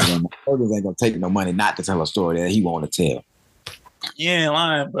questions. Morgans ain't gonna take no money not to tell a story that he want to tell. You ain't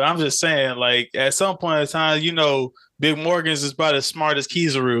lying, but I'm just saying, like, at some point in time, Big Morgan's is about as smart as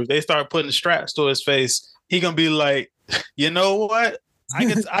Kizaru. They start putting straps to his face. He gonna be like, you know what? I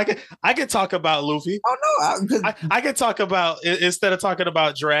can talk about Luffy. Oh no! I can talk about, instead of talking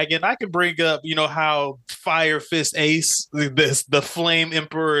about Dragon, I can bring up how Fire Fist Ace, the Flame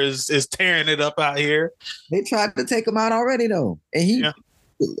Emperor is tearing it up out here. They tried to take him out already though, and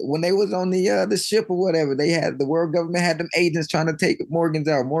when they was on the ship or whatever, they had the world government had them agents trying to take Morgan's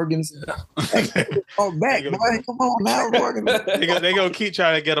out. Morgan's oh back, boy. Come on now, Morgan. they gonna keep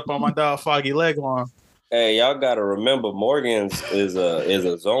trying to get up on my dog Foggy Leghorn. Hey, y'all gotta remember Morgan's is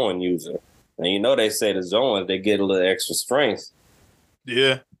a zone user. And you know they say the zones, they get a little extra strength.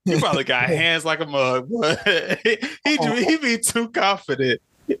 Yeah. He probably got hands like a mug, but he be too confident.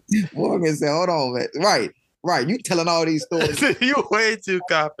 Morgan said, hold on, man. Right. You telling all these stories. You way too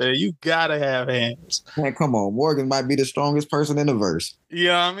confident. You gotta have hands. Man, come on. Morgan might be the strongest person in the verse. You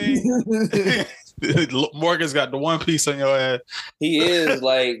know what I mean? Morgan's got the one piece on your ass. He is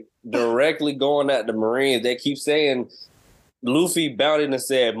like directly going at the Marines. They keep saying Luffy bounty and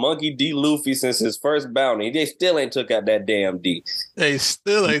said Monkey D. Luffy since his first bounty. They still ain't took out that damn D. They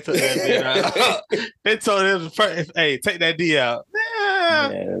still ain't took that D out. They told him, hey, take that D out.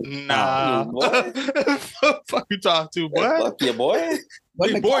 Nah. Fuck you talk to, boy. Fuck you, boy.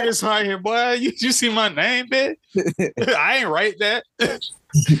 Big Morgan's right here, boy. You see my name, bitch? I ain't write that.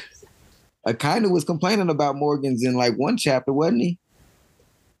 Akainu was complaining about Morgan's in like one chapter, wasn't he?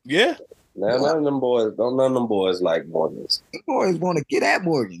 Yeah. None of them boys like Morgan's. The boys want to get at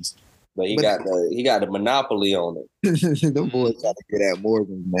Morgan's. But he got the monopoly on it. Them boys got to get at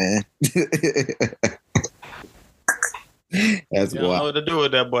Morgan's, man. That's you don't know what to do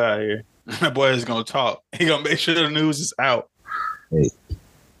with that boy out here. That boy is gonna talk. He gonna make sure the news is out. Hey.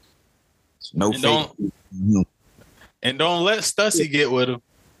 No fake. And don't let Stussy get with him.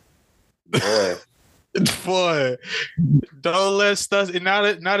 Boy, don't let Stussy. Now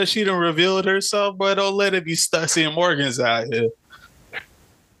that she done revealed herself, boy, don't let it be Stussy and Morgan's out here.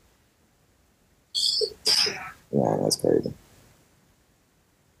 Yeah, that's crazy.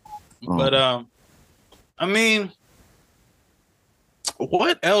 But I mean,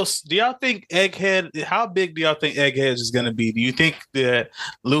 what else do y'all think Egghead? How big do y'all think Egghead is going to be? Do you think that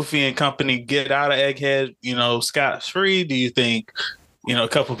Luffy and company get out of Egghead, scot free? Do you think, a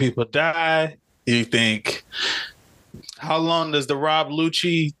couple people die? Do you think how long does the Rob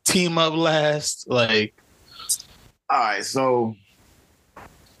Lucci team up last? Like, all right, so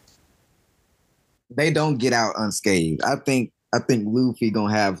they don't get out unscathed. I think Luffy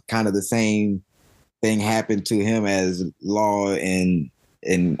gonna have kind of the same thing happen to him as Law and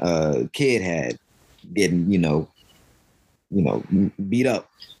Kid had, getting beat up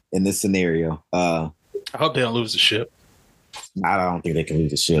in this scenario. I hope they don't lose the ship. I don't think they can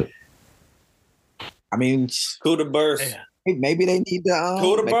lose the ship. I mean, coup de burst. Maybe they need to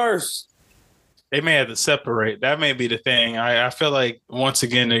coup de burst. They may have to separate. That may be the thing. I feel like once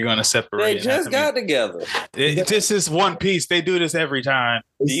again they're going to separate. They just got together. This is one piece. They do this every time.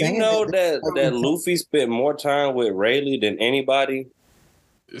 Do you know that Luffy spent more time with Rayleigh than anybody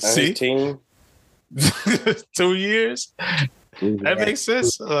on his team? 2 years. That makes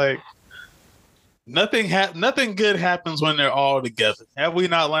sense. Like nothing good happens when they're all together. Have we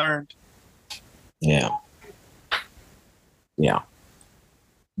not learned? Yeah.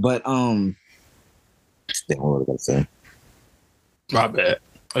 But what was I gonna say? My bad.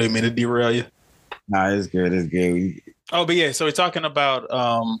 I didn't mean to derail you. Nah, it's good. Oh, but yeah, so we're talking about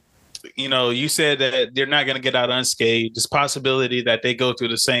you said that they're not gonna get out unscathed. There's possibility that they go through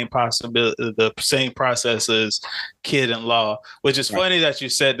the same process as Kid and Law, which is funny that you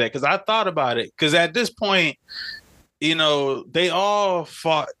said that because I thought about it. Because at this point, they all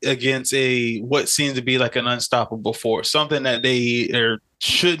fought against what seems to be like an unstoppable force, something that they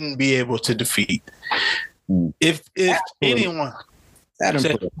shouldn't be able to defeat. If anyone,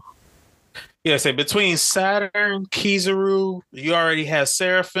 say between Saturn, Kizaru, you already have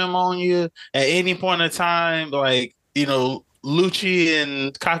Seraphim on you. At any point in time, like Lucci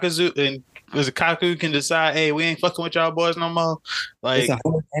and Kakazu and Kaku can decide, hey, we ain't fucking with y'all boys no more. Like, it's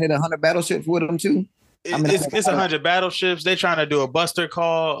 100 battleships with them too. It's 100 battleships. They're trying to do a buster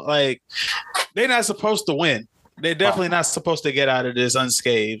call. Like, they're not supposed to win. They're definitely not supposed to get out of this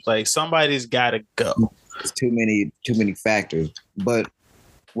unscathed. Like, somebody's got to go. It's too many factors. But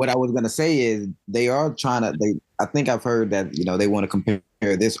what I was gonna say is they are trying to. I think I've heard that they want to compare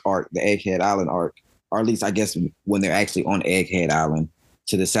this arc, the Egghead Island arc, or at least I guess when they're actually on Egghead Island,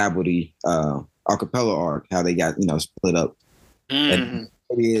 to the Sabaody archipelago arc, how they got split up. And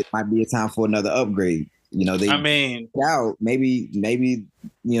maybe it might be a time for another upgrade. Maybe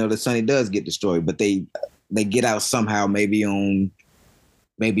the Sunny does get destroyed, but they get out somehow, maybe on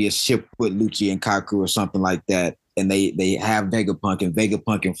a ship with Lucci and Kaku or something like that, and they have Vegapunk, and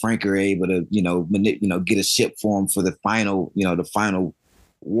Vegapunk and Frank are able to get a ship for them for the final the final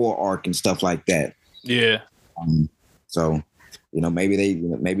war arc and stuff like that. Yeah. So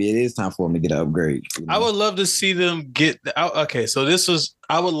maybe it is time for them to get an upgrade. I would love to see them get. Okay, so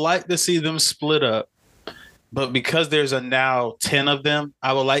I would like to see them split up, but because there's now 10 of them,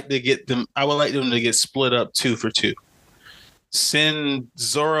 I would like them to get split up 2 for 2. Send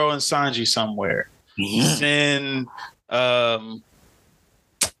Zoro and Sanji somewhere.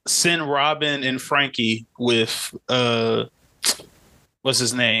 Send Robin and Frankie with what's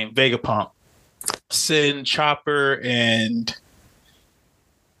his name? Vegapunk. Send Chopper and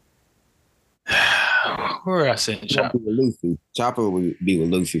where I send Chopper? Luffy. Chopper would be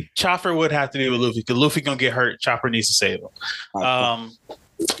with Luffy. Chopper would have to be with Luffy because Luffy gonna get hurt. Chopper needs to save him.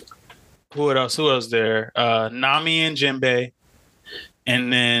 Who else there? Nami and Jinbei,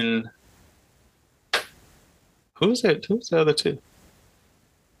 and then who's it? Who's the other 2?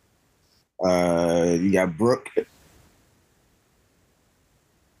 You got Brooke.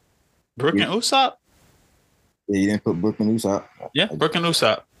 Brooke and Usopp? Yeah, you didn't put Brooke and Usopp. Yeah, Brooke and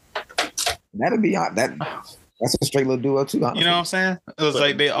Usopp. That'd be that. That's a straight little duo too. Honestly. You know what I'm saying? It was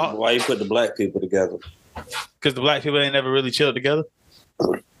like they all. Why you put the black people together? Because the black people ain't never really chilled together.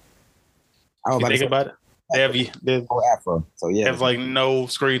 I was think about it. They have Afro. So yeah, have like no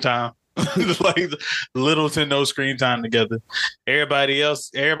screen time. Like little to no screen time together. Everybody else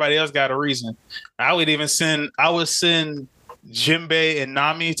got a reason. I would send Jinbei and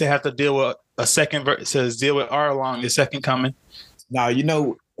Nami to have to deal with deal with Arlong, the second coming.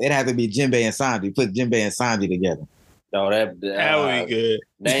 No, it had to be Jinbei and Sanji. Put Jinbei and Sanji together. No, that would be good.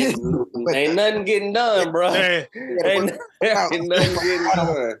 Ain't nothing getting done, bro. Ain't nothing getting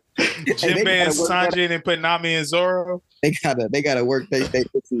done. Jinbei and Sanji, and then put Nami and Zoro. They gotta work they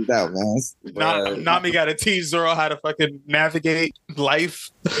things out, man. Nami gotta teach Zoro how to fucking navigate life.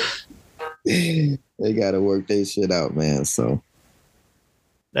 They gotta work their shit out, man. So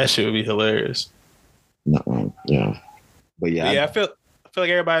that shit would be hilarious. No, yeah, but yeah, I feel like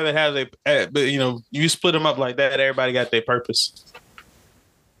everybody that has but you split them up like that, everybody got their purpose.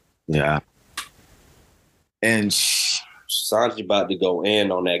 Yeah, and Sanji about to go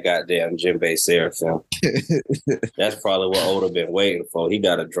in on that goddamn Jinbei Seraphim. That's probably what Oda been waiting for. He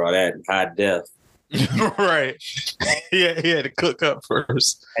got to draw that in high def. Right. Yeah, he had to cook up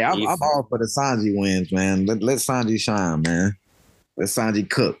first. Hey, I'm all for the Sanji wins, man. Let Sanji shine, man. Let Sanji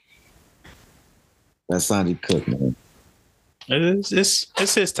cook. Let Sanji cook, man.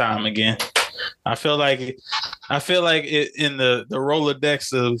 It's his time again. I feel like it, in the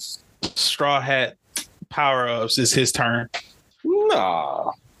Rolodex of Straw Hat power-ups is his turn.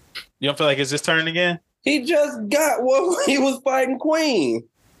 Nah. You don't feel like it's his turn again? He just got one when he was fighting Queen.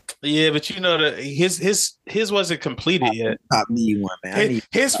 Yeah, but that his wasn't completed yet. Not me one, man.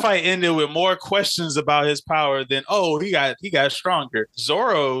 His fight ended with more questions about his power than he got stronger.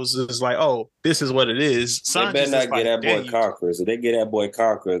 Zoro's is like, this is what it is. Sanji's they better not get that boy Conquerors. If they get that boy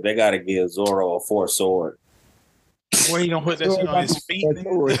Conquerors, they got to give Zoro a 4 sword. Where you gonna put that shit on his feet?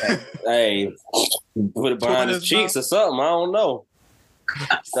 Hey, put it behind his cheeks or something. I don't know.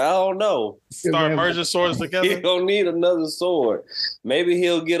 Start merging swords together. He don't need another sword. Maybe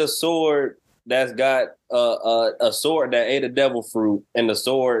he'll get a sword that's got a sword that ate a devil fruit, and the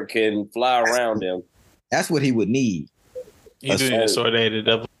sword can fly around him. That's what he would need. You do need a sword that ate a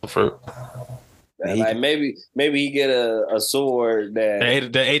devil fruit. Like maybe he get a sword that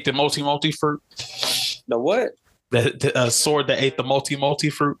ate the multi fruit. The what? A sword that ate the multi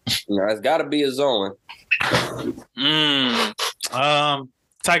fruit. No, it's got to be a Zoan.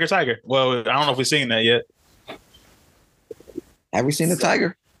 Tiger. Well, I don't know if we've seen that yet. Have we seen the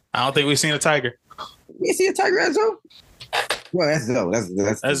tiger? I don't think we've seen a tiger. You see a tiger as Zoe? Well, that's Zoe.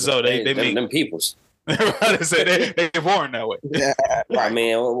 That's Zoe. They make them peoples. Everybody say they're born that way. Yeah, right. I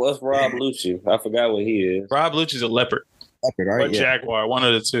mean, what's Rob Lucci? I forgot what he is. Rob Lucci's a leopard. Leopard, right? Or jaguar. One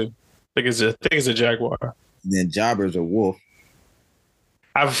of the two. I think it's a jaguar. And then Jobber's a wolf.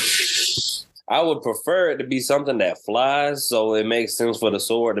 I would prefer it to be something that flies, so it makes sense for the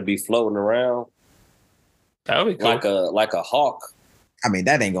sword to be floating around. That would be cool. Like a hawk. I mean,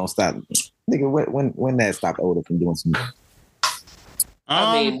 that ain't gonna stop. Nigga, when that stopped Oda from doing something?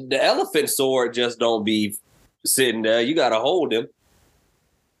 I mean, the elephant sword just don't be sitting there. You gotta hold him.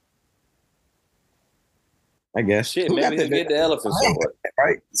 I guess. Shit, maybe he'll get the elephant sword.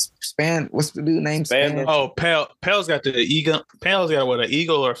 Right. Span. What's the dude name? Span. Oh, Pale's got the eagle. Pale's got what, an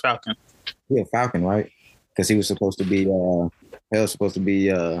eagle or a falcon? Yeah, falcon, right? Because he was supposed to be Pale's supposed to be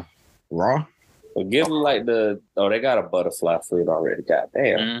raw. Well, give him like they got a butterfly fruit already. God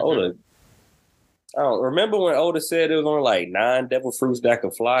damn. Mm-hmm. Oda. I don't remember when Oda said there was only like 9 devil fruits that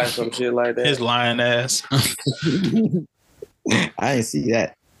could fly or some shit like that. His lying ass. I didn't see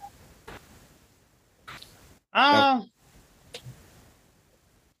that.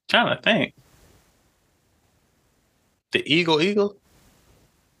 trying to think. The eagle.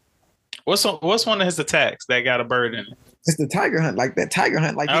 What's one of his attacks that got a bird in it? It's the tiger hunt, like that tiger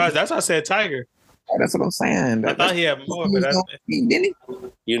hunt, like That's why I said tiger. That's what I'm saying. I thought he had more, but didn't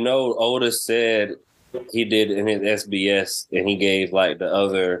he? Otis said he did in his SBS, and he gave like the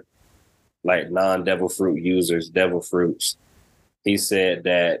other like non-devil fruit users devil fruits. He said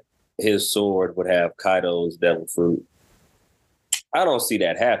that his sword would have Kaido's devil fruit. I don't see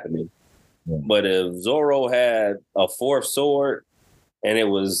that happening. Yeah. But if Zoro had a fourth sword and it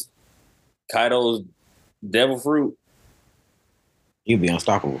was Kaido's devil fruit, he'd be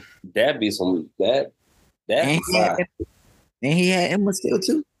unstoppable. That'd be some that. And he had Emma still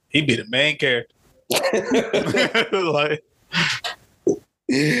too. He'd be the main character. Like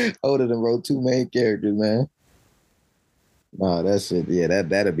Older than wrote 2 main characters, man. No, that shit. Yeah,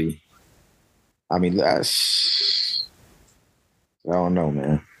 that'd be. I mean, I don't know,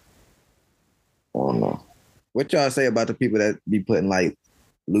 man. I don't know. What y'all say about the people that be putting like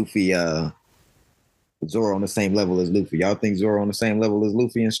Luffy, Zoro on the same level as Luffy? Y'all think Zoro on the same level as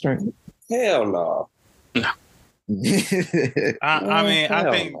Luffy in strength? Hell no. I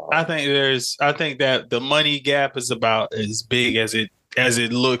think that the money gap is about as big as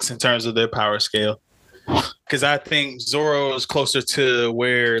it looks in terms of their power scale. Because I think Zoro is closer to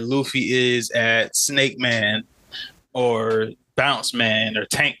where Luffy is at Snake Man or Bounce Man or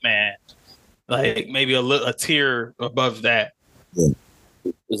Tank Man. Like maybe a tier above that.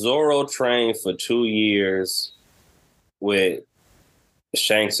 Zoro trained for 2 years with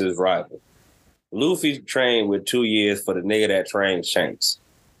Shanks' rival. Luffy trained with 2 years for the nigga that trained Shanks.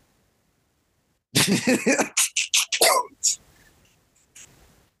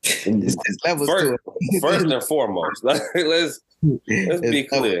 First and foremost, let's be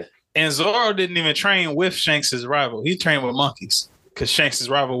clear. And Zoro didn't even train with Shanks' rival. He trained with monkeys because Shanks'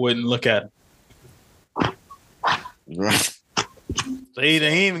 rival wouldn't look at him. Right. So he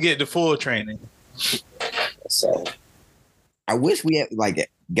didn't even get the full training. So I wish we had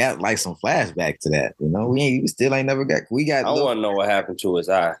got like some flashback to that. We still ain't never got. I want to know what happened to his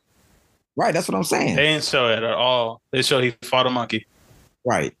eye. Right, that's what I'm saying. They didn't show it at all. They showed he fought a monkey.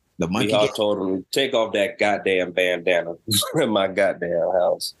 Right, the monkey. We all told him take off that goddamn bandana in my goddamn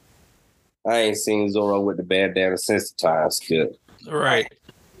house. I ain't seen Zoro with the bandana since the time skip. Right.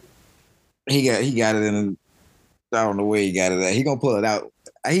 He got it in. I don't know where he got it at. He gonna pull it out.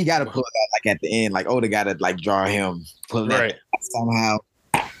 He got to pull it out like at the end. Like Oda got to draw him pull it out somehow.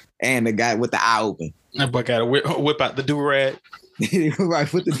 And the guy with the eye open. That boy got to whip out the do-rag.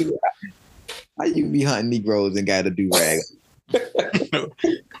 Right, with the do-rag. How you be hunting Negroes and got a do-rag?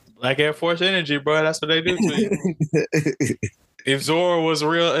 Black Air Force energy, bro. That's what they do to you. If Zoro was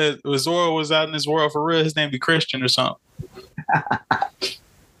real, if Zoro was out in this world for real, his name be Christian or something.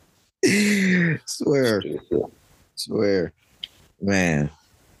 Swear. Man.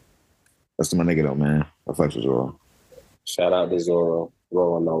 That's my nigga though, man. I fucks with Zoro. Shout out to Zoro.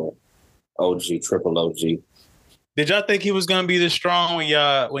 Roanoa. OG, triple OG. Did y'all think he was gonna be this strong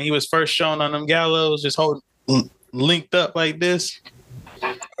when he was first shown on them gallows, just linked up like this?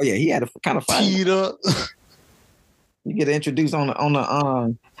 Oh yeah, he had a kind of fight. Teed up. You get introduced on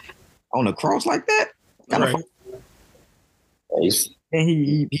the cross like that. Kind of. And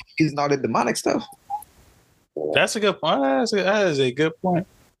he using all the demonic stuff. That's a good point. That is a good point.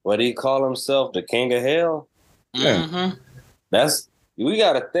 What did he call himself? The King of Hell? Yeah. Mm-hmm. We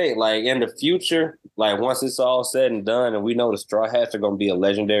gotta think, like in the future, like once it's all said and done and we know the Straw Hats are gonna be a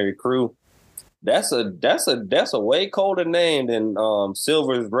legendary crew, that's a way colder name than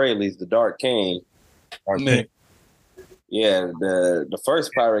Silver's Rayleigh's the Dark King. Yeah, the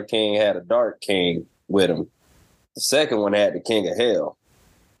first Pirate King had a Dark King with him. The second one had the King of Hell.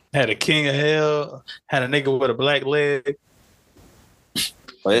 Had a King of Hell, had a nigga with a black leg.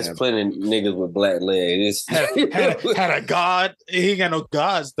 Well, there's plenty of niggas with black legs. Had a god. He ain't got no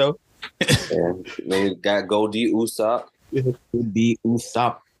gods, though. They got Goldie Usopp. Goldie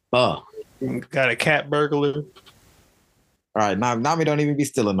Usopp. Got a cat burglar. All right, Nami don't even be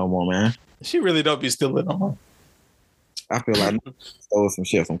stealing no more, man. She really don't be stealing no more. I feel like stole some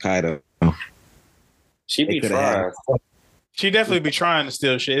shit from Kaido. She be trying. She definitely be trying to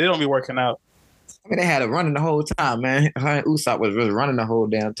steal shit. It don't be working out. I mean, they had it running the whole time, man. Her and Usopp was really running the whole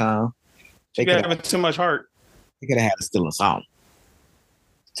damn time. She got having too much heart. They could have had to steal a song.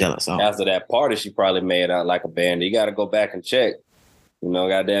 After that party, she probably made out like a bandit. You got to go back and check.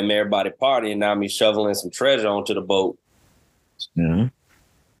 Goddamn everybody partying. Now me shoveling some treasure onto the boat. Yeah.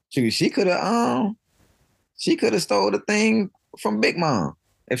 She could have stole the thing from Big Mom.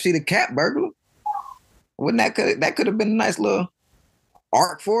 If she the cat burglar, wouldn't that could have been a nice little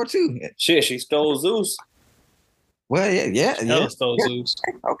arc for her too. Shit, she stole Zeus. Well, yeah. Stole Zeus.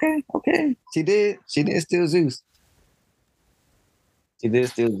 Okay. She did steal Zeus. She did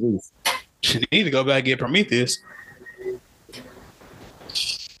steal Zeus. She need to go back and get Prometheus.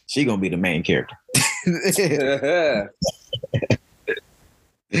 She gonna be the main character.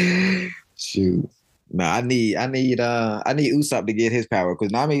 Shoot. No, I need Usopp to get his power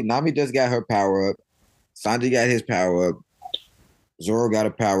because Nami just got her power up. Sanji got his power up. Zoro got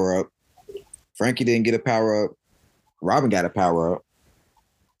a power up. Frankie didn't get a power up. Robin got a power up.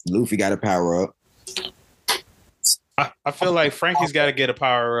 Luffy got a power up. I feel like Frankie's got to get a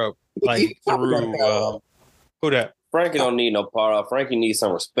power up, like through who that? Frankie don't need no power up. Frankie needs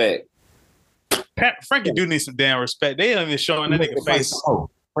some respect. Frankie do need some damn respect. They ain't even showing that nigga face.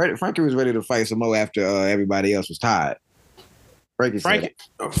 Frankie was ready to fight some more after everybody else was tired.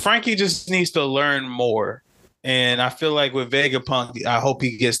 Frankie just needs to learn more. And I feel like with Vegapunk, I hope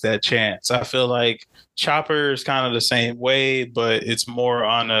he gets that chance. I feel like Chopper is kind of the same way, but it's more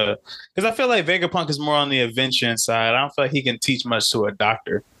on because I feel like Vegapunk is more on the invention side. I don't feel like he can teach much to a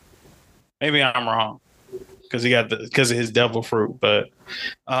doctor. Maybe I'm wrong because of his devil fruit. But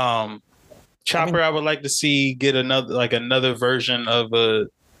Chopper, I would like to see get another version of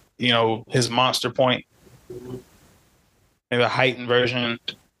his monster point, maybe a heightened version.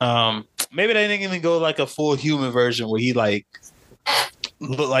 Maybe they didn't even go like a full human version where he like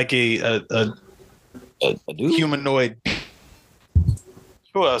look like a humanoid.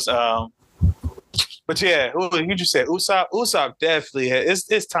 Who else? But yeah, you just said Usopp. Usopp definitely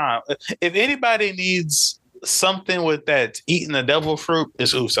it's time. If anybody needs something with that eating the devil fruit,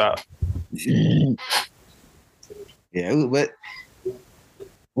 it's Usopp. Yeah, but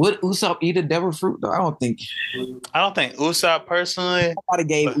would Usopp eat a devil fruit though? I don't think Usopp personally. Nobody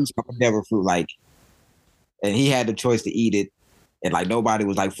gave Usopp a devil fruit, and he had the choice to eat it, and nobody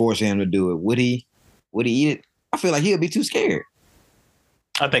was forcing him to do it. Would he eat it? I feel like he'll be too scared.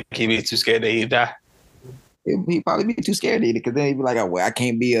 I think he'd be too scared that he'd die. He'd probably be too scared to eat it because then he'd be like, "Oh, well, I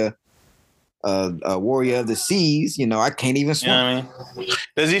can't be a warrior of the seas. I can't even swim." You know what I mean?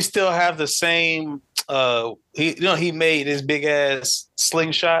 Does he still have the same? He made his big ass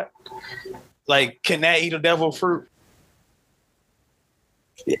slingshot. Can that eat a devil fruit?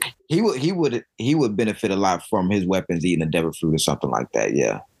 Yeah. He would benefit a lot from his weapons eating a devil fruit or something like that.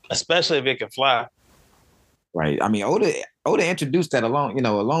 Yeah, especially if it can fly. Right. I mean, Oda introduced that a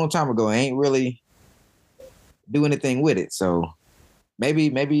long time ago and ain't really do anything with it. So maybe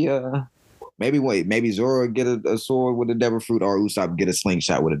Zoro get a sword with a devil fruit or Usopp get a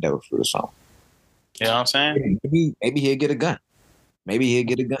slingshot with a devil fruit or something. You know what I'm saying? Maybe he'll get a gun.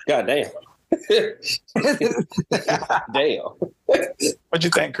 God damn. Damn. What'd you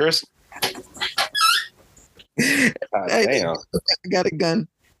think, Chris? Damn. I got a gun.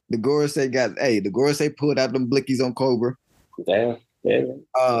 The Gorosei pulled out them blickies on Cobra. Damn. Yeah.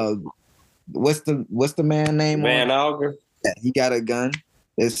 What's the man name? Van Auger. Yeah, he got a gun.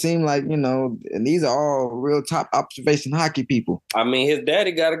 It seemed like, and these are all real top observation hockey people. I mean, his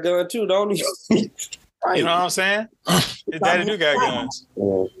daddy got a gun too, don't he? Right. You know what I'm saying? His daddy do got guns.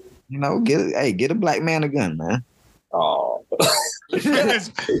 Yeah. Get a black man a gun, man. Oh.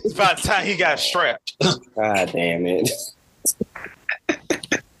 It's about time he got strapped. God damn it.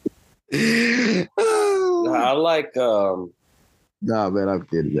 I like No, man, I'm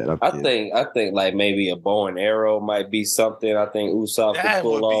kidding. I think maybe a bow and arrow might be something. I think Usopp could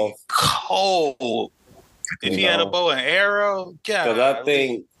pull off. Cold. If he had a bow and arrow, because I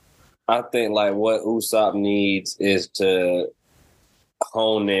think what Usopp needs is to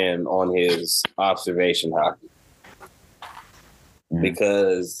hone in on his observation hockey.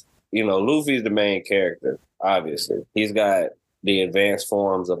 Because Luffy's the main character. Obviously, he's got the advanced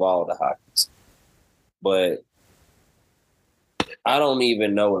forms of all the hockeys, but I don't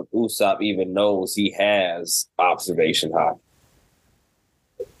even know if Usopp even knows he has observation hockey,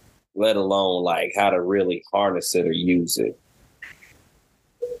 let alone how to really harness it or use it.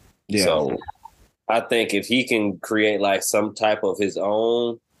 Yeah. So I think if he can create some type of his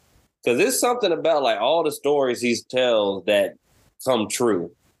own, because there's something about all the stories he tells that come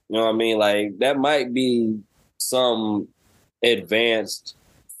true. You know what I mean? That might be some advanced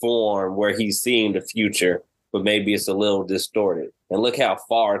form where he's seeing the future, but maybe it's a little distorted. And look how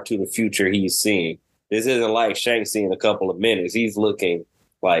far to the future he's seeing. This isn't like Shanks seeing a couple of minutes. He's looking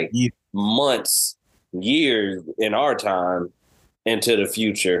months, years in our time into the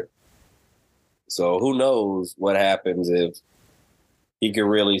future. So who knows what happens if he can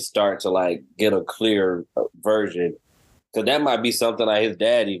really start to get a clear version. Because that might be something his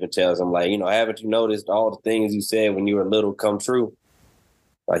dad even tells him, haven't you noticed all the things you said when you were little come true?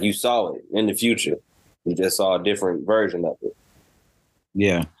 Like you saw it in the future. You just saw a different version of it.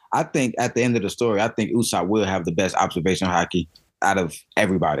 Yeah. I think at the end of the story, I think Usopp will have the best observation hockey out of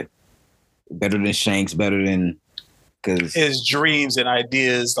everybody. Better than Shanks, better than because his dreams and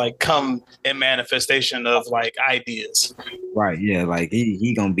ideas like come in manifestation of like ideas. Right, yeah, like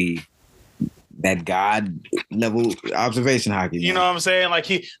he gonna be that god level observation hockey. You know what I'm saying? Like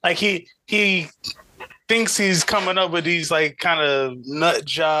he thinks he's coming up with these like kind of nut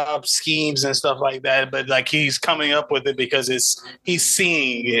job schemes and stuff like that, but like he's coming up with it because he's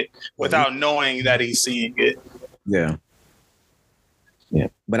seeing it without knowing that he's seeing it. Yeah. Yeah.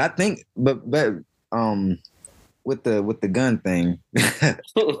 But I think but with the gun thing.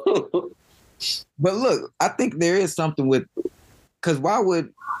 But look, I think there is something with because why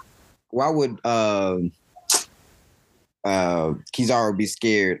would Kizaru be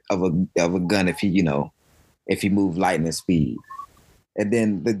scared of a gun if he moved lightning speed? And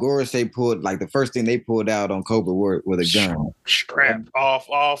then the Gorosei pulled like the first thing they pulled out on Cobra were a gun. Scrapped off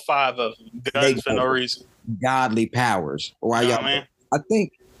all 5 of them. Guns for no reason. Godly powers. Why y'all? Man? I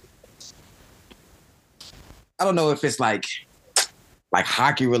think I don't know if it's like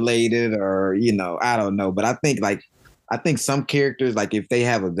hockey related or I don't know, but I think some characters, like if they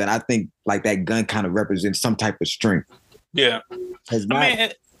have a gun, I think like that gun kind of represents some type of strength. Yeah.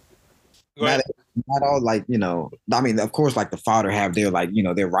 Not all like, I mean, of course, like the fodder have their like,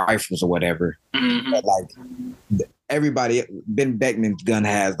 their rifles or whatever. Mm-hmm. But like everybody, Ben Beckman's gun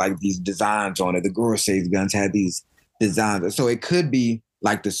has like these designs on it. The Gorosei's guns had these designs. So it could be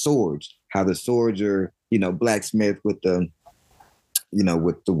like the swords, how the swords are, blacksmith with the,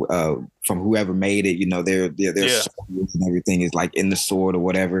 from whoever made it, their swords and everything is like in the sword or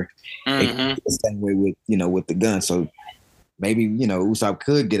whatever. Mm-hmm. The same way with, with the gun. So maybe, Usopp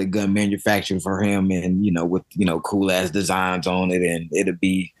could get a gun manufactured for him and, with, cool ass designs on it, and it'll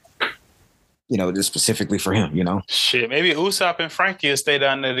be, just specifically for him, Shit, maybe Usopp and Frankie will stay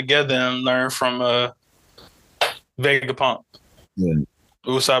down there together and learn from Vegapunk. Yeah.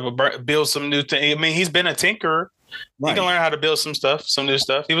 Usopp will build some new thing. I mean, he's been a tinkerer. Right. He can learn how to build some new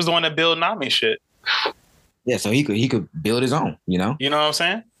stuff. He was the one that built Nami shit. Yeah, so he could build his own, You know what I'm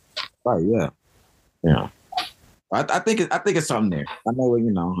saying? Right, yeah. Yeah. I think it's something there. I know,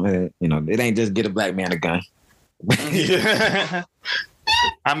 it ain't just get a black man a gun. Yeah.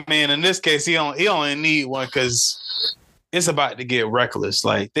 I mean, in this case, he only need one because it's about to get reckless.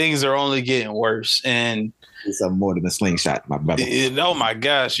 Like things are only getting worse, and it's something more than a slingshot, my brother. Oh my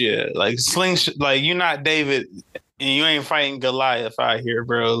gosh, yeah! Like slingshot, like you're not David, and you ain't fighting Goliath out here,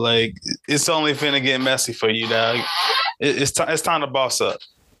 bro. Like it's only finna get messy for you, dog. It's time to boss up.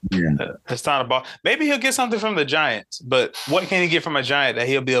 Yeah, it's time to boss. Maybe he'll get something from the Giants, but what can he get from a Giant that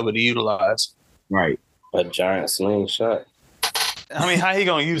he'll be able to utilize? Right, a giant slingshot. I mean, how he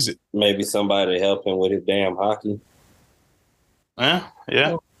gonna use it? Maybe somebody to help him with his damn hockey.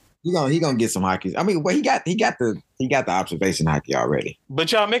 Yeah. He gonna get some hockey. I mean, well, he got the observation hockey already.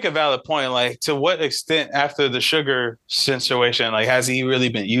 But y'all make a valid point. Like, to what extent after the sugar situation, like, has he really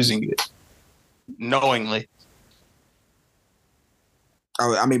been using it knowingly?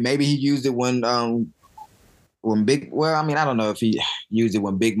 Oh, I mean, maybe he used it when Big. Well, I mean, I don't know if he used it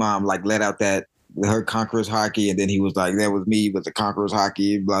when Big Mom like let out her Conqueror's hockey, and then he was like, "That was me with the Conqueror's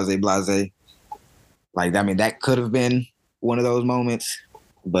hockey." Blase, blase. Like, I mean, that could have been one of those moments.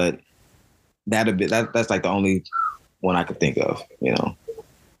 But that's like the only one I could think of,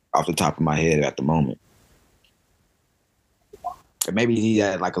 off the top of my head at the moment. Or maybe he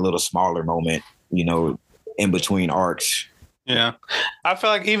had like a little smaller moment, in between arcs. Yeah. I feel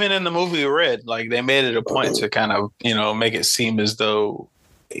like even in the movie Red, like they made it a point to kind of, make it seem as though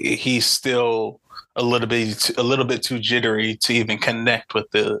he's still a little bit too jittery to even connect with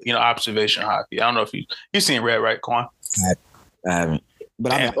the, observation hockey. I don't know if you've seen Red, right, Quan? I haven't.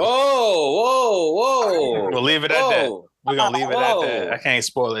 But whoa. We'll leave it at that. We're going to leave it at that. I can't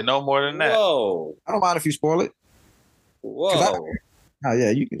spoil it no more than that. Whoa. I don't mind if you spoil it. Whoa.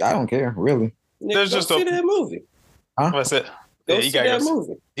 I don't care, really. There's just see that movie. Huh? What's it? Go see that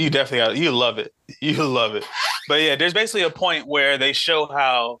movie. You definitely got it. You love it. You love it. But yeah, there's basically a point where they show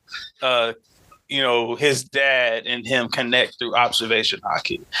how his dad and him connect through observation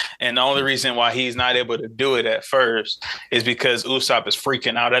hockey. And the only reason why he's not able to do it at first is because Usopp is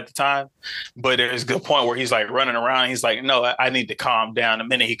freaking out at the time. But there's a good point where he's like running around. He's like, no, I need to calm down. The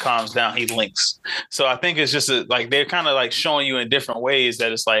minute he calms down, he links. So I think it's just like they're kind of like showing you in different ways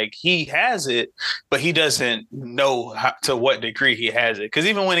that it's like he has it, but he doesn't know to what degree he has it. Because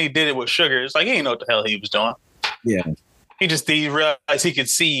even when he did it with Sugar, it's like he didn't know what the hell he was doing. Yeah. He realized he could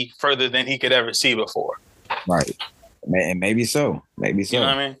see further than he could ever see before. Right. Maybe so. Maybe so. You know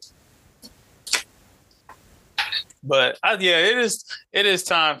what I mean? But it is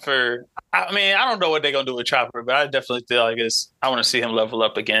time for. I mean, I don't know what they're gonna do with Chopper, but I definitely feel like I want to see him level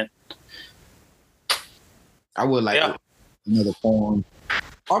up again. I would like another form,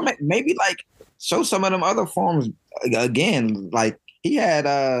 or maybe like show some of them other forms again. Like he had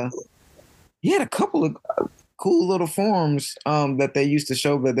a couple of cool little forms that they used to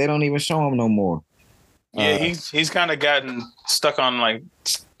show, but they don't even show them no more. Yeah, he's kind of gotten stuck on like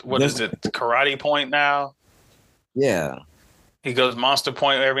what is it, Karate Point now? Yeah, he goes Monster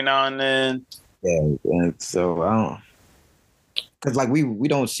Point every now and then. Yeah, and so I don't, because like we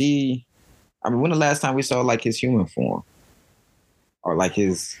don't see. I mean, when the last time we saw like his human form, or like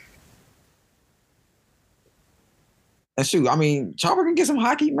his? And shoot, I mean, Chopper can get some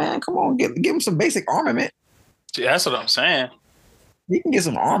hockey, man. Come on, give him some basic armament. Yeah, that's what I'm saying. He can get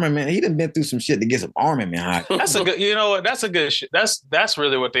some armament. He done been through some shit to get some armament hockey. That's a good. You know what? That's a good. That's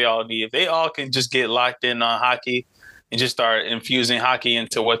really what they all need. If they all can just get locked in on hockey and just start infusing hockey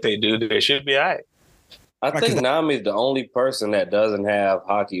into what they do, they should be all right. I think Nami's the only person that doesn't have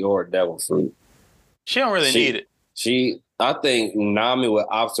hockey or devil fruit. She don't really need it. I think Nami with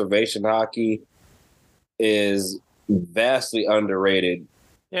observation hockey is vastly underrated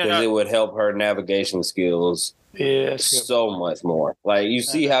because it would help her navigation skills so much more. Like you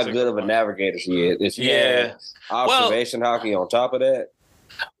see how good of a navigator she is. If she had observation hockey on top of that.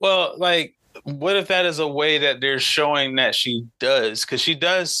 Well, like what if that is a way that they're showing that she does? Because she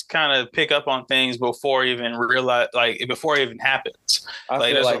does kind of pick up on things before even realize, like before it even happens.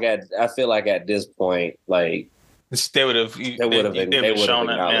 I feel like at this point, like they would have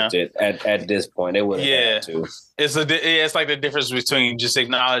acknowledged it at this point. They would have had to. It's like the difference between just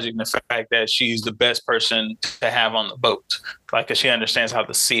acknowledging the fact that she's the best person to have on the boat, like because she understands how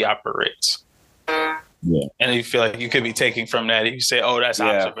the sea operates. Yeah, and you feel like you could be taking from that. You say, "Oh, that's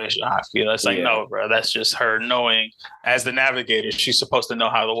observation hockey." That's like, no, bro. That's just her knowing. As the navigator, she's supposed to know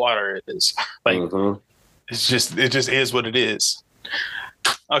how the water is. Like, it just is what it is.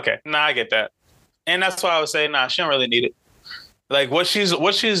 Okay, I get that, and that's why I would say, she don't really need it. Like what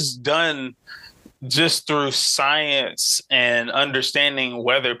she's done just through science and understanding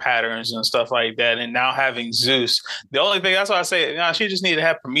weather patterns and stuff like that, and now having Zeus. The only thing that's why I say, she just need to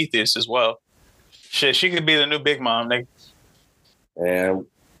have Prometheus as well. Shit, she could be the new big mom, nigga. And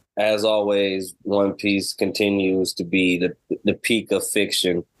as always, One Piece continues to be the peak of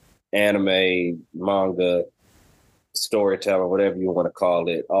fiction, anime, manga, storytelling, whatever you want to call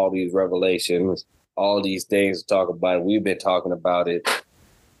it. All these revelations, all these things to talk about. We've been talking about it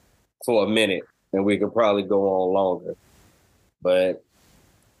for a minute, and we could probably go on longer. But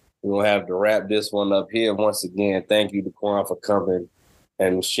we'll have to wrap this one up here. Once again, thank you, Dequan, for coming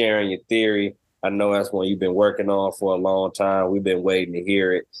and sharing your theory. I know that's one you've been working on for a long time. We've been waiting to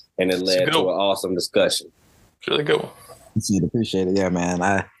hear it, and it led to an awesome discussion. It's really good one. Appreciate it. Yeah,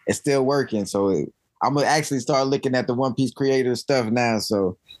 man. It's still working, so I'm going to actually start looking at the One Piece creator stuff now,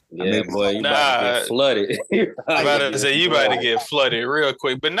 so... Yeah, boy, you about to get flooded. I'm about to say, you about to get flooded real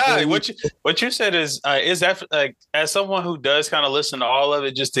quick. But what you said is that, like, as someone who does kind of listen to all of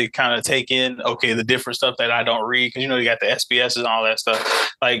it just to kind of take in, okay, the different stuff that I don't read, because, you got the SBSs and all that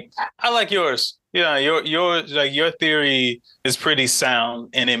stuff. Like, I like yours. Your theory is pretty sound,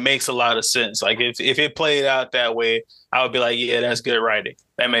 and it makes a lot of sense. Like, if it played out that way, I would be like, yeah, that's good writing.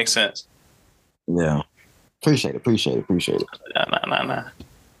 That makes sense. Yeah. Appreciate it. Nah.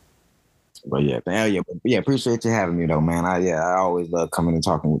 But yeah, appreciate you having me though, man. I always love coming and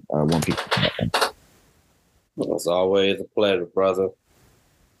talking with One Piece. It's always a pleasure, brother.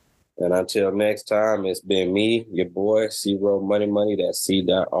 And until next time, it's been me, your boy, C-Ro Money. That's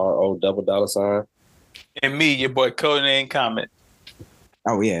C.RO $. And me, your boy, Codename Comment.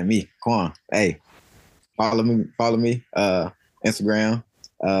 Oh yeah, me, Quan. Hey, follow me. Instagram,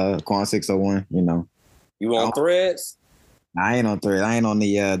 Quan601. You on Threads? I ain't on Thread. I ain't on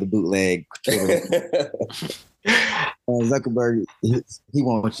the bootleg. Zuckerberg, he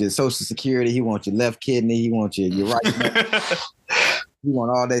wants your social security. He wants your left kidney. He wants your right. He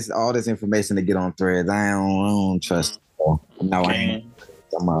want all this information to get on Threads. I don't trust. No, I ain't.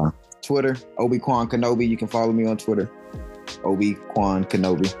 I'm Twitter, Obi-Quan Kenobi. You can follow me on Twitter, Obi-Quan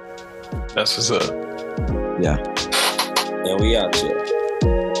Kenobi. That's what's up. Yeah. And we out here.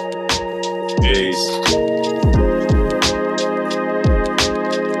 Peace.